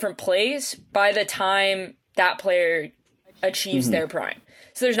in a different place by the time that player achieves their prime.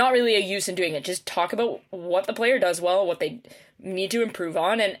 So there's not really a use in doing it. Just talk about what the player does well, what they need to improve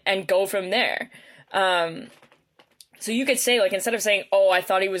on, and go from there. So you could say, like, instead of saying, oh, I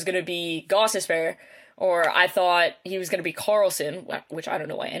thought he was going to be Gostisbehere, or I thought he was going to be Karlsson, which I don't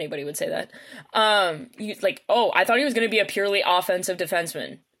know why anybody would say that. I thought he was going to be a purely offensive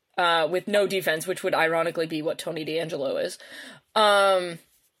defenseman with no defense, which would ironically be what Tony DeAngelo is.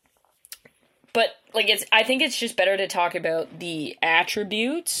 But, like, I think it's just better to talk about the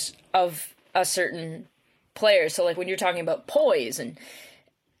attributes of a certain player. So, like, when you're talking about poise and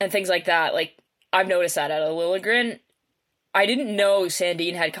things like that, like, I've noticed that out of Liljegren. I didn't know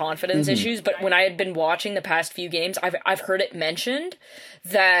Sandin had confidence issues, but when I had been watching the past few games, I've heard it mentioned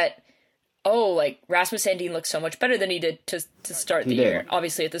that, Rasmus Sandin looks so much better than he did to start the year.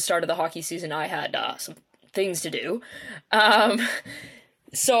 Obviously, at the start of the hockey season, I had some things to do.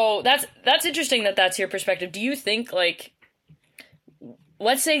 So that's interesting that that's your perspective. Do you think, like,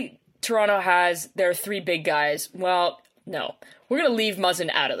 let's say Toronto has their three big guys. Well, no, we're going to leave Muzzin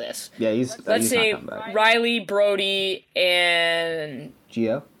out of this. Yeah, let's say Riley, Brody, and...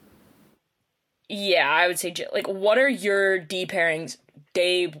 Gio? Yeah, I would say, like, what are your D pairings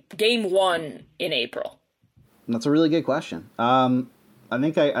game one in April? That's a really good question. I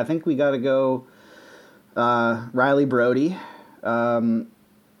think we got to go Riley, Brody, Gio,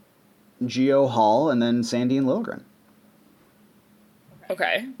 Hall, and then Sandy and Liljegren.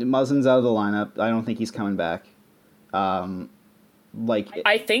 Okay. Muzzin's out of the lineup. I don't think he's coming back. I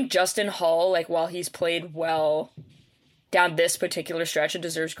think Justin Hall, like, while he's played well down this particular stretch and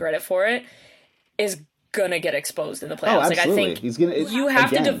deserves credit for it, is gonna get exposed in the Oh, playoffs. Like, I absolutely. think He's gonna, you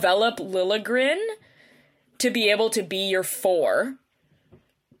have again, to develop Liljegren to be able to be your 4,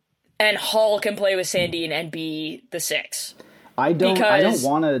 and Hall can play with Sandin and be the 6. I don't because-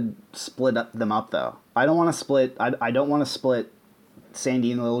 want to split them up though. I don't want to split. I don't want to split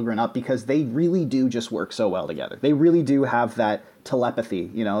Sandy and Liljegren up because they really do just work so well together. They really do have that telepathy,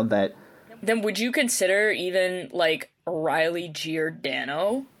 that. Then would you consider even, like, Riley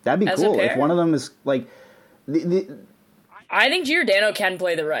Giordano? That'd be as a cool pair? if one of them is like. I think Giordano can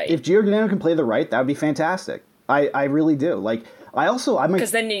play the right. If Giordano can play the right, that would be fantastic. I really do. Like, I'm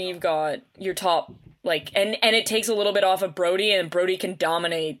Because then you've got your top, like, and it takes a little bit off of Brody, and Brody can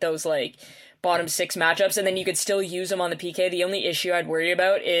dominate those, like, bottom 6 matchups, and then you could still use him on the PK. The only issue I'd worry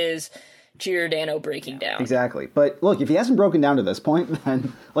about is Giordano breaking down. Exactly. But look, if he hasn't broken down to this point,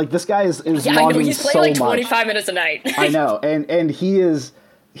 then, like, this guy is Yeah, I know, logging he's playing so like much. 25 minutes a night. I know, and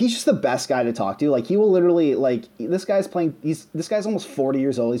he's just the best guy to talk to. Like, he will literally, like, this guy's almost 40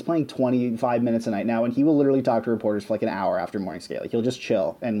 years old. He's playing 25 minutes a night now, and he will literally talk to reporters for like an hour after morning skate. Like, he'll just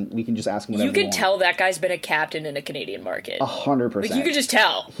chill, and we can just ask him whatever You we can want. tell that guy's been a captain in a Canadian market. 100%. Like, you could just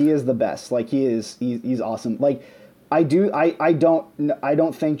tell. He is the best. Like, he's awesome. Like, I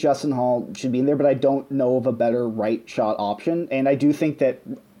don't think Justin Hall should be in there, but I don't know of a better right shot option, and I do think that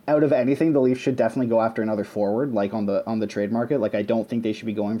out of anything, the Leafs should definitely go after another forward, like on the trade market. Like, I don't think they should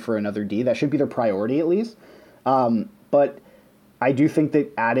be going for another D. That should be their priority at least. But I do think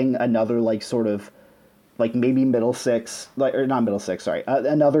that adding another, like, sort of, like, maybe middle six, like, or not middle six, sorry,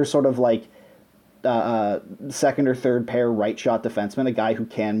 another sort of, like, second or third pair right shot defenseman, a guy who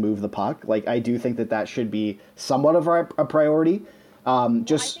can move the puck. Like, I do think that should be somewhat of a priority,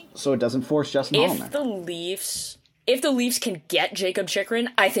 just so it doesn't force Justin Hall in there. If the Leafs can get Jacob Chychrun,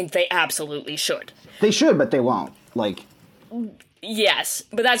 I think they absolutely should. They should, but they won't. Like, yes,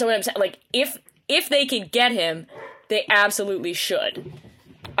 but that's what I'm saying. Like, if they can get him, they absolutely should.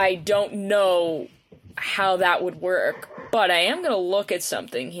 I don't know how that would work, but I am going to look at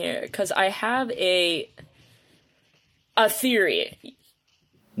something here because I have a theory.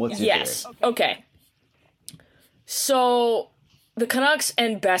 what's your Yes. theory? Okay. So the Canucks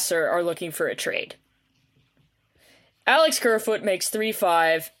and Besser are looking for a trade. Alex Kerfoot makes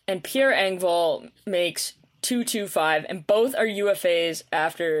 3.5 and Pierre Engvall makes 2.25, and both are UFAs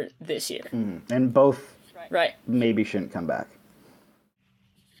after this year. And both Right. maybe shouldn't come back.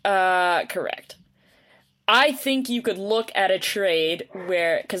 Correct. I think you could look at a trade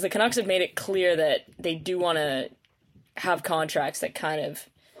where, because the Canucks have made it clear that they do want to have contracts that kind of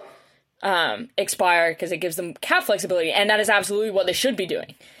expire because it gives them cap flexibility, and that is absolutely what they should be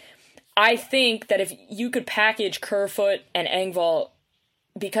doing. I think that if you could package Kerfoot and Engvall,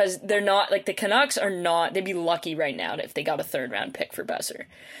 because they're not, like, the Canucks are not, they'd be lucky right now if they got a 3rd-round pick for Besser.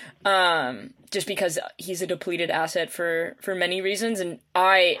 Just because he's a depleted asset for many reasons, and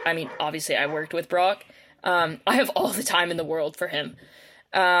I mean, obviously I worked with Brock. I have all the time in the world for him.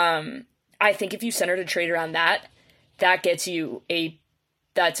 I think if you centered a trade around that gets you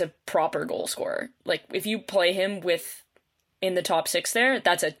that's a proper goal scorer. Like, if you play him in the top 6 there,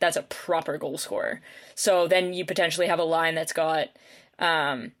 that's a proper goal scorer. So then you potentially have a line that's got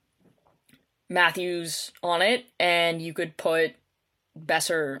Matthews on it, and you could put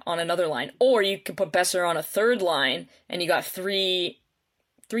Besser on another line, or you could put Besser on a 3rd line, and you got three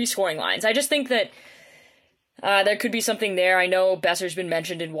scoring lines. I just think that there could be something there. I know Besser's been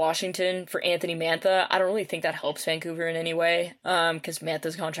mentioned in Washington for Anthony Mantha. I don't really think that helps Vancouver in any way, because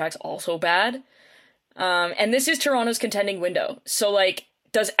Mantha's contract's also bad. And this is Toronto's contending window. So, like,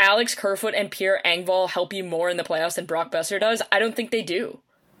 does Alex Kerfoot and Pierre Engvall help you more in the playoffs than Brock Besser does? I don't think they do.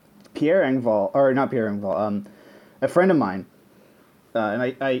 Pierre Engvall, or not Pierre Engvall, a friend of mine, and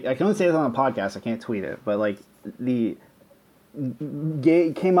I can only say this on a podcast, I can't tweet it, but, like, came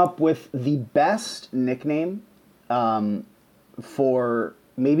up with the best nickname for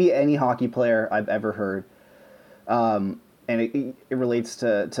maybe any hockey player I've ever heard. And it relates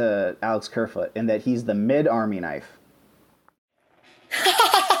to Alex Kerfoot, in that he's the mid-army knife.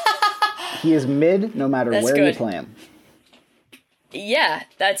 He is mid no matter That's where you good. play him. Yeah,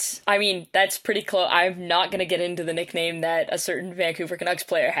 that's pretty close. I'm not going to get into the nickname that a certain Vancouver Canucks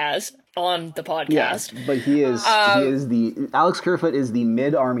player has on the podcast. Yes, but he is Alex Kerfoot is the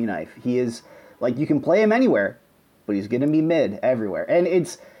mid-army knife. He is, like, you can play him anywhere, but he's going to be mid everywhere. And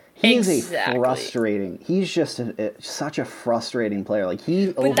he's just such a frustrating player. Like,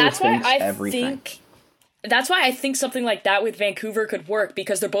 he overthinks everything. That's why I think something like that with Vancouver could work,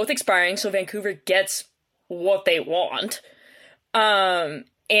 because they're both expiring, so Vancouver gets what they want. And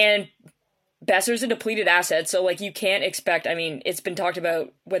Besser's a depleted asset, so, like, you can't expect, I mean, it's been talked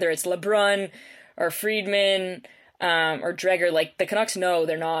about whether it's LeBrun or Friedman or Dreger, like the Canucks know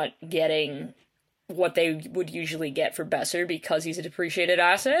they're not getting what they would usually get for Besser because he's a depreciated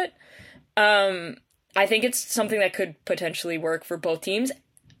asset. I think it's something that could potentially work for both teams,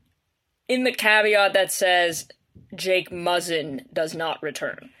 in the caveat that says Jake Muzzin does not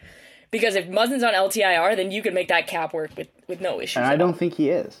return. Because if Muzzin's on LTIR, then you could make that cap work with no issues. And I don't think he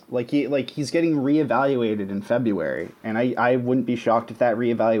is. He's getting reevaluated in February, and I wouldn't be shocked if that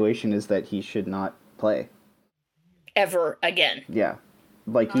reevaluation is that he should not play ever again. Yeah,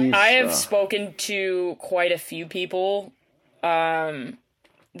 I have spoken to quite a few people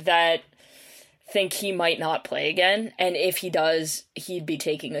that think he might not play again, and if he does, he'd be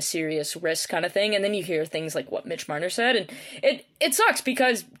taking a serious risk kind of thing. And then you hear things like what Mitch Marner said, and it sucks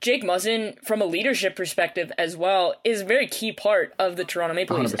because Jake Muzzin, from a leadership perspective as well, is a very key part of the Toronto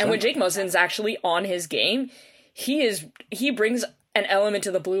Maple Leafs. 100%. And when Jake Muzzin's actually on his game, he brings an element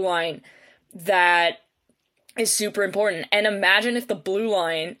to the blue line that is super important. And imagine if the blue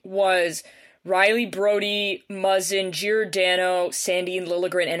line was Riley, Brody, Muzzin, Giordano, Sandin,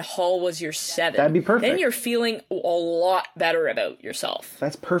 Liljegren, and Hall was your 7. That'd be perfect. Then you're feeling a lot better about yourself.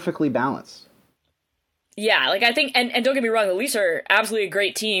 That's perfectly balanced. Yeah, I think, and don't get me wrong, the Leafs are absolutely a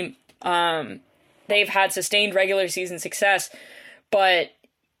great team. They've had sustained regular season success, but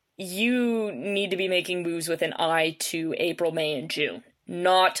you need to be making moves with an eye to April, May, and June,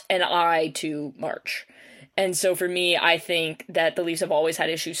 not an eye to March. And so for me, I think that the Leafs have always had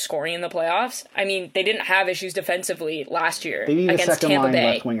issues scoring in the playoffs. I mean, they didn't have issues defensively last year They need against a second Tampa line Bay.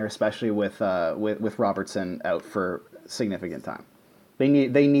 left winger, especially with Robertson out for significant time. They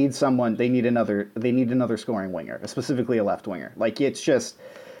need someone. They need another scoring winger, specifically a left winger. It's just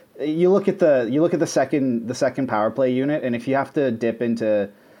you look at the second power play unit, and if you have to dip into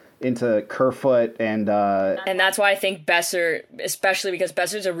Kerfoot and that's why I think Besser, especially because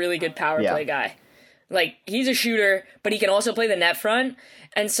Besser's a really good power play guy. He's a shooter, but he can also play the net front.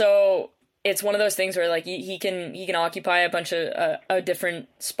 And so it's one of those things where, he can occupy a bunch of different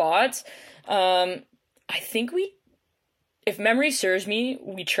spots. I think if memory serves me,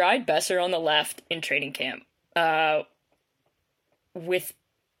 we tried Besser on the left in training camp with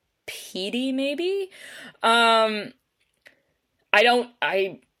Petey, maybe? I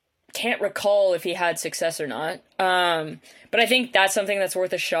can't recall if he had success or not. But I think that's something that's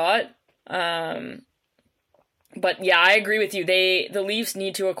worth a shot. But yeah, I agree with you. The Leafs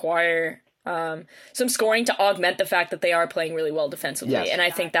need to acquire some scoring to augment the fact that they are playing really well defensively. Yes. And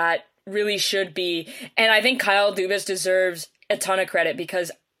I think that really should be. And I think Kyle Dubas deserves a ton of credit because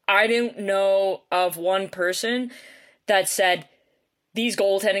I don't know of one person that said these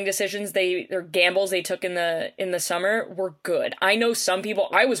goaltending decisions or gambles they took in the summer were good. I know some people.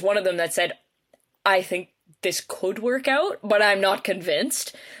 I was one of them that said, I think this could work out, but I'm not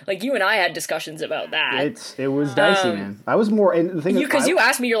convinced. You and I had discussions about that. It was dicey, man. I was more, and the thing is, because you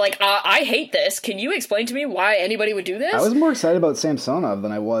asked me, you're like, I hate this. Can you explain to me why anybody would do this? I was more excited about Samsonov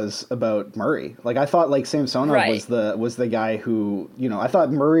than I was about Murray. I thought Samsonov Right. was the guy who, I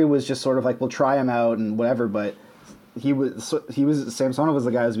thought Murray was just sort of we'll try him out and whatever, but Samsonov was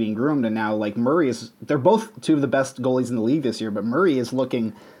the guy who was being groomed, and now Murray they're both two of the best goalies in the league this year, but Murray is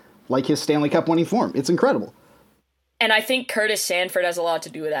looking like his Stanley Cup winning form. It's incredible. And I think Curtis Sanford has a lot to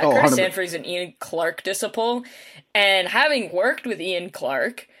do with that. Oh, Curtis 100%. Sanford is an Ian Clark disciple. And having worked with Ian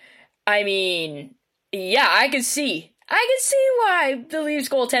Clark, I mean, yeah, I could see why the Leafs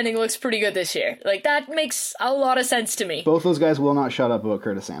goaltending looks pretty good this year. That makes a lot of sense to me. Both those guys will not shut up about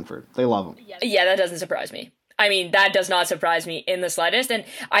Curtis Sanford. They love him. Yeah, that doesn't surprise me. I mean, that does not surprise me in the slightest. And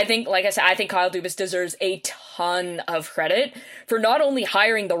I think, like I said, I think Kyle Dubas deserves a ton of credit for not only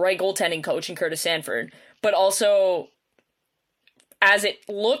hiring the right goaltending coach in Curtis Sanford, but also, as it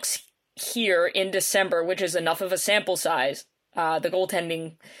looks here in December, which is enough of a sample size, the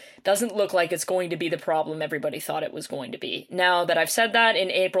goaltending doesn't look like it's going to be the problem everybody thought it was going to be. Now that I've said that,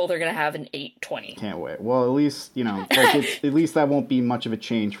 in April they're going to have an 820. Can't wait. Well, at least, at least that won't be much of a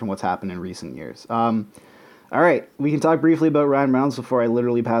change from what's happened in recent years. All right, we can talk briefly about Ryan Reynolds before I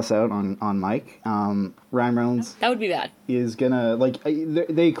literally pass out on Mike. Ryan Reynolds That would be bad. is gonna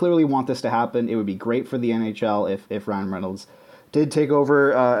they clearly want this to happen. It would be great for the NHL if Ryan Reynolds did take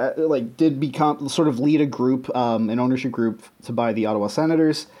over, did become sort of lead a group, an ownership group to buy the Ottawa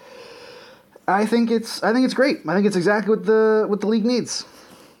Senators. I think it's great. I think it's exactly what the league needs.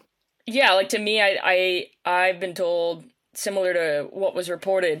 Yeah, to me, I've been told, similar to what was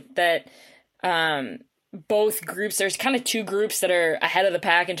reported, that both groups, there's kind of two groups that are ahead of the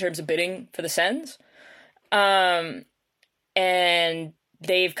pack in terms of bidding for the Sens. And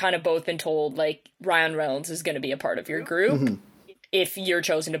they've kind of both been told, Ryan Reynolds is going to be a part of your group. Mm-hmm. if you're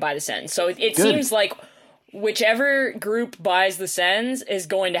chosen to buy the Sens. So it seems like whichever group buys the Sens is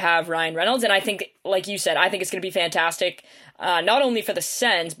going to have Ryan Reynolds. And I think, like you said, I think it's going to be fantastic, not only for the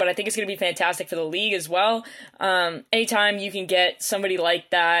Sens, but I think it's going to be fantastic for the league as well. Anytime you can get somebody like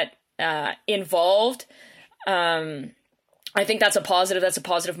that involved, I think that's a positive. That's a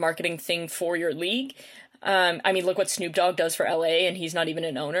positive marketing thing for your league. I mean, look what Snoop Dogg does for LA, and he's not even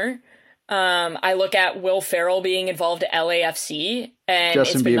an owner. I look at Will Ferrell being involved at LAFC, and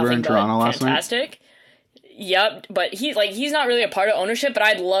Justin it's been Bieber nothing in but Toronto last night. fantastic. Yep, but he's not really a part of ownership, but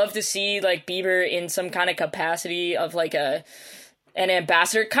I'd love to see like Bieber in some kind of capacity of like an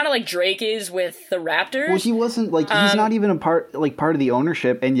ambassador, kind of like Drake is with the Raptors. Well, he wasn't like he's not even a part of the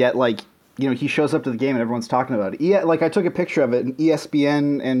ownership, and yet like he shows up to the game and everyone's talking about it. Yeah, like I took a picture of it, and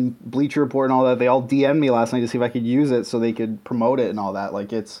ESPN and Bleacher Report and all that. They all DM'd me last night to see if I could use it so they could promote it and all that.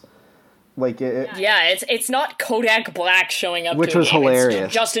 Like it's. It's not Kodak Black showing up, which to a was game. hilarious.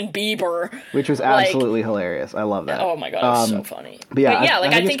 It's Justin Bieber, which was absolutely hilarious. I love that. Oh my god, it's so funny. But yeah,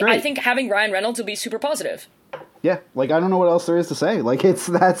 I think having Ryan Reynolds will be super positive. Yeah, like I don't know what else there is to say. Like he's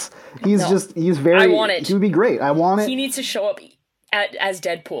very. I want it. He would be great. I want it. He needs to show up as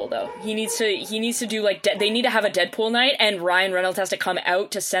Deadpool though. He needs to do like they need to have a Deadpool night, and Ryan Reynolds has to come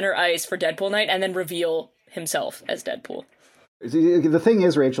out to center ice for Deadpool night, and then reveal himself as Deadpool. The thing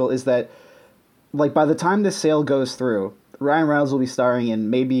is, Rachel, is that like by the time this sale goes through, Ryan Reynolds will be starring in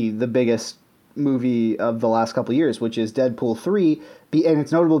maybe the biggest movie of the last couple of years, which is Deadpool 3, and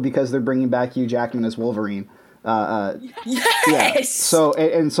it's notable because they're bringing back Hugh Jackman as Wolverine. Yes. Yeah.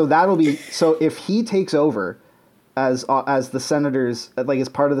 So that'll be if he takes over as the Senators, like as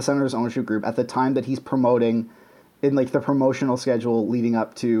part of the Senators ownership group at the time that he's promoting in like the promotional schedule leading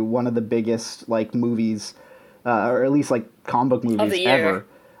up to one of the biggest like movies, or at least like comic book movies ever.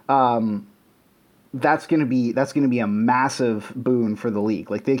 That's gonna be a massive boon for the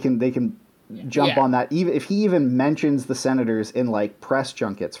league. Like they can jump on that. Even if he even mentions the Senators in like press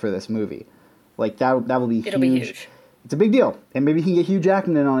junkets for this movie, like that will be It'll be huge. It's a big deal, and maybe he can get Hugh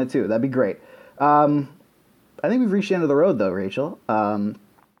Jackman in on it too. That'd be great. I think we've reached the end of the road though, Rachel.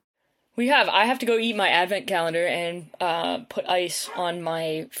 We have. I have to go eat my advent calendar and put ice on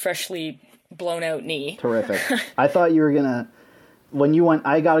my freshly blown out knee. Terrific. I thought you were gonna when you went.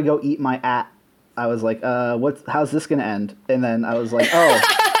 I gotta go eat my I was like, how's this gonna end? And then I was like, oh,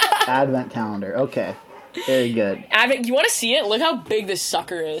 advent calendar. Okay, very good. Advent. You want to see it? Look how big this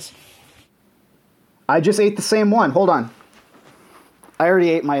sucker is. I just ate the same one. Hold on. I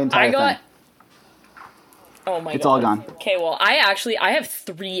already ate my entire thing. Oh my god. It's all gone. Okay, well, I have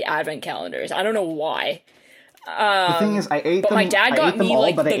 3 advent calendars. I don't know why. The thing is, I ate them. My dad got me all,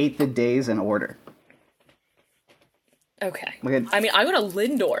 like but I ate the days in order. Okay. Okay. I mean, I got a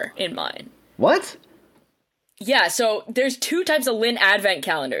Lindor in mine. What? Yeah, so there's 2 types of Lin advent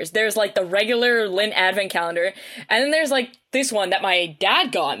calendars. There's like the regular Lin advent calendar, and then there's like this one that my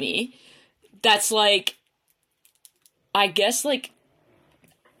dad got me. That's like, I guess like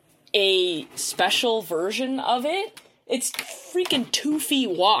a special version of it. It's freaking 2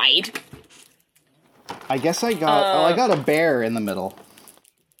 feet wide. I guess I got a bear in the middle.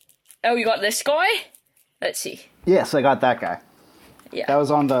 Oh, you got this guy? Let's see. Yes, I got that guy. Yeah. That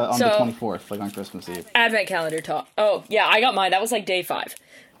was on the 24th, like on Christmas Eve. Advent calendar top. Oh, yeah, I got mine. That was like day 5.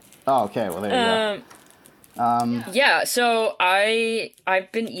 Oh, okay. Well, there you go. Yeah, so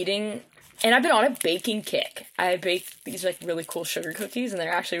I've been eating, and I've been on a baking kick. I baked these like really cool sugar cookies, and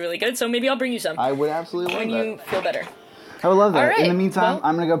they're actually really good. So maybe I'll bring you some. I would absolutely love when that. you feel better. I would love that. All right, In the meantime, well,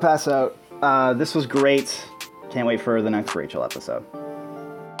 I'm gonna go pass out. This was great. Can't wait for the next Rachel episode.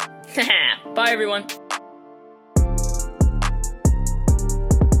 Bye, everyone.